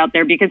you played out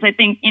there, because I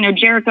think,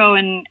 Jericho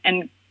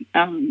and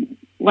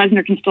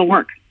Lesnar can still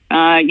work.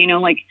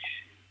 Like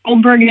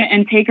Goldberg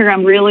and Taker,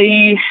 I'm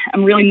really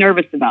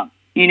nervous about.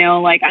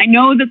 Like I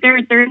know that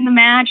they're in the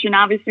match, and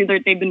obviously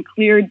they've been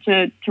cleared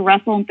to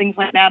wrestle and things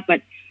like that,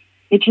 but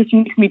it just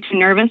makes me too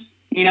nervous.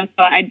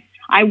 So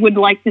I would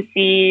like to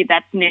see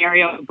that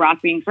scenario of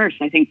Brock being first.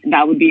 I think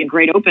that would be a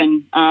great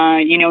open,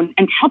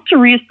 and help to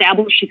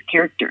reestablish his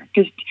character.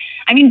 Because,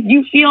 I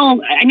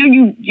know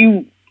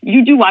you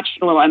do watch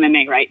a little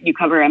MMA, right? You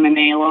cover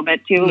MMA a little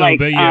bit too.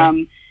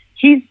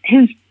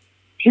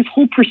 His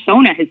whole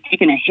persona has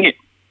taken a hit,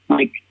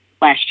 like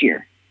last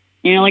year.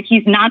 Like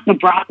he's not the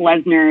Brock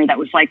Lesnar that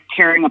was like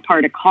tearing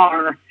apart a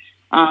car,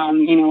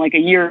 like a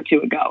year or two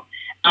ago.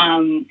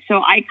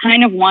 So I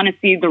kind of want to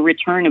see the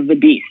return of the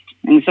Beast.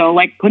 And so,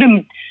 like, put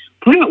him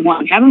at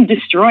 1, have him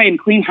destroy and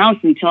clean house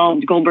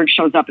until Goldberg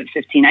shows up at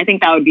 15. I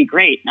think that would be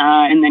great.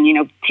 And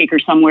then, take her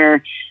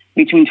somewhere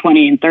between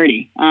 20 and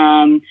 30.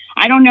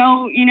 I don't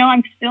know.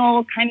 I'm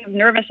still kind of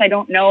nervous. I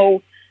don't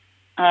know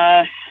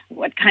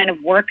what kind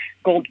of work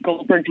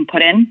Goldberg can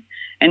put in.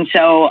 And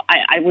so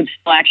I would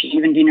still actually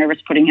even be nervous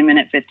putting him in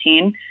at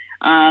 15.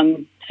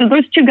 So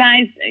those 2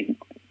 guys,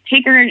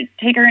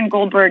 Taker and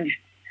Goldberg,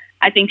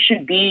 I think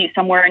should be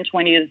somewhere in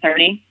 20 to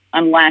 30,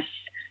 unless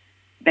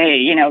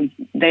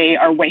they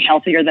are way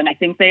healthier than I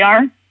think they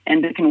are,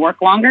 and they can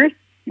work longer.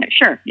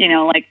 Sure,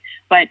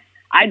 but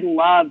I'd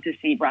love to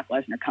see Brock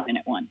Lesnar come in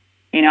at 1.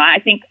 I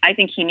think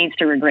he needs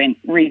to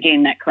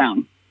regain that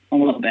crown a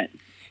little bit.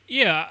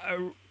 Yeah,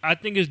 I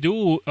think it's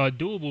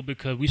doable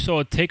because we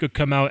saw Taker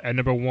come out at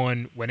number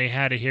 1 when they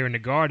had it here in the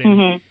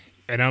Garden,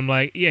 and I'm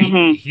like,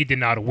 he did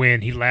not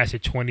win. He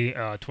lasted 20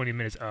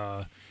 minutes,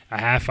 a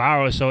half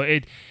hour. So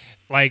it,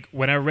 like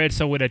when I read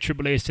somewhere that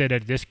Triple H said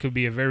that this could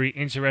be a very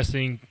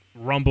interesting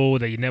Rumble,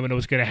 that you never know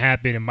what's going to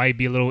happen. It might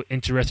be a little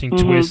interesting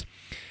twist.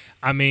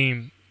 I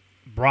mean,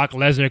 Brock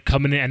Lesnar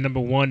coming in at number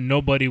 1,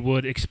 nobody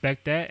would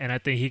expect that, and I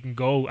think he can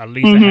go at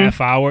least a half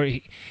hour.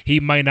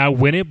 He might not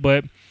win it,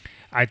 but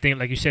I think,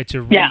 like you said,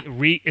 to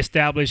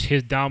reestablish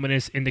his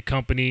dominance in the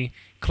company,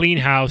 clean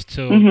house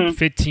to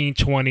 15,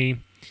 20,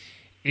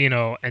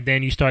 and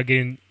then you start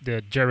getting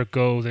the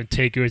Jerichos and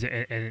Takers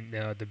and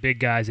the big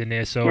guys in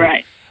there. So,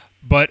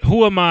 but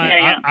who am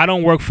I? I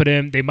don't work for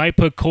them. They might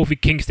put Kofi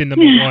Kingston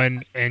number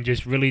 1 and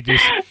just really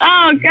just.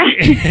 Oh God!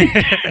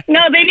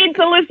 No, they need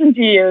to listen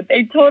to you.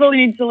 They totally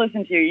need to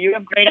listen to you. You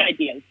have great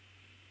ideas.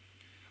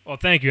 Well,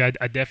 thank you.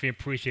 I definitely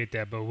appreciate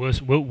that. But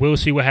we'll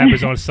see what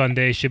happens on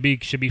Sunday. Should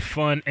be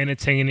fun,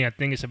 entertaining. I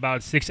think it's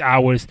about 6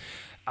 hours.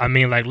 I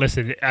mean, like,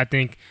 listen, I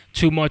think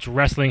too much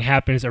wrestling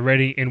happens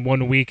already in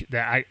 1 week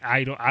that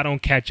I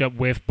don't catch up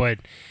with. But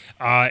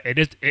it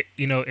is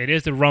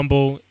the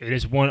Rumble. It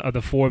is one of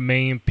the 4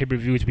 main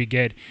pay-per-views we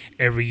get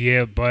every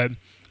year. But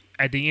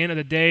at the end of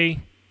the day,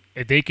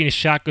 if they can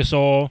shock us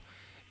all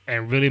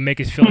and really make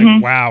us feel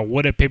like, wow,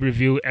 what a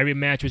pay-per-view. Every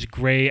match was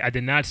great. I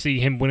did not see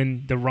him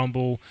winning the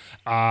Rumble.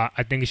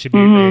 I think it should be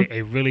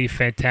a really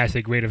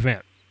fantastic, great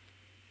event.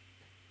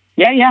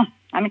 Yeah.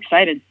 I'm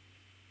excited.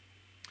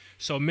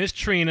 So, Miss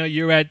Trina,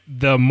 you're at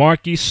the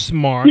Marky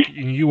Smart,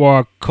 and you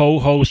are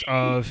co-host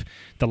of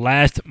the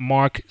Last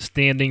Mark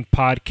Standing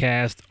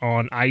podcast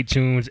on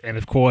iTunes and,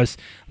 of course,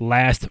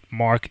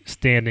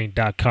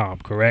 lastmarkstanding.com,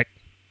 correct?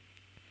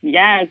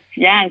 Yes.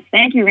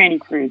 Thank you, Randy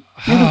Cruz.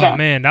 Oh,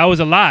 man, that was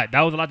a lot.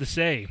 That was a lot to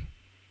say.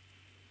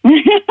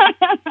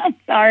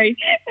 Sorry.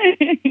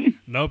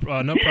 No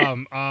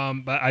problem.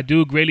 But I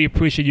do greatly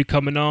appreciate you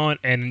coming on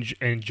and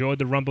enjoy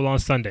the Rumble on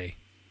Sunday.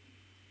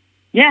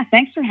 Yeah,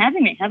 thanks for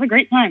having me. Have a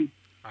great time.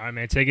 All right,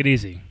 man. Take it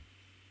easy.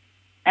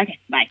 Okay,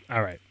 bye.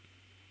 All right.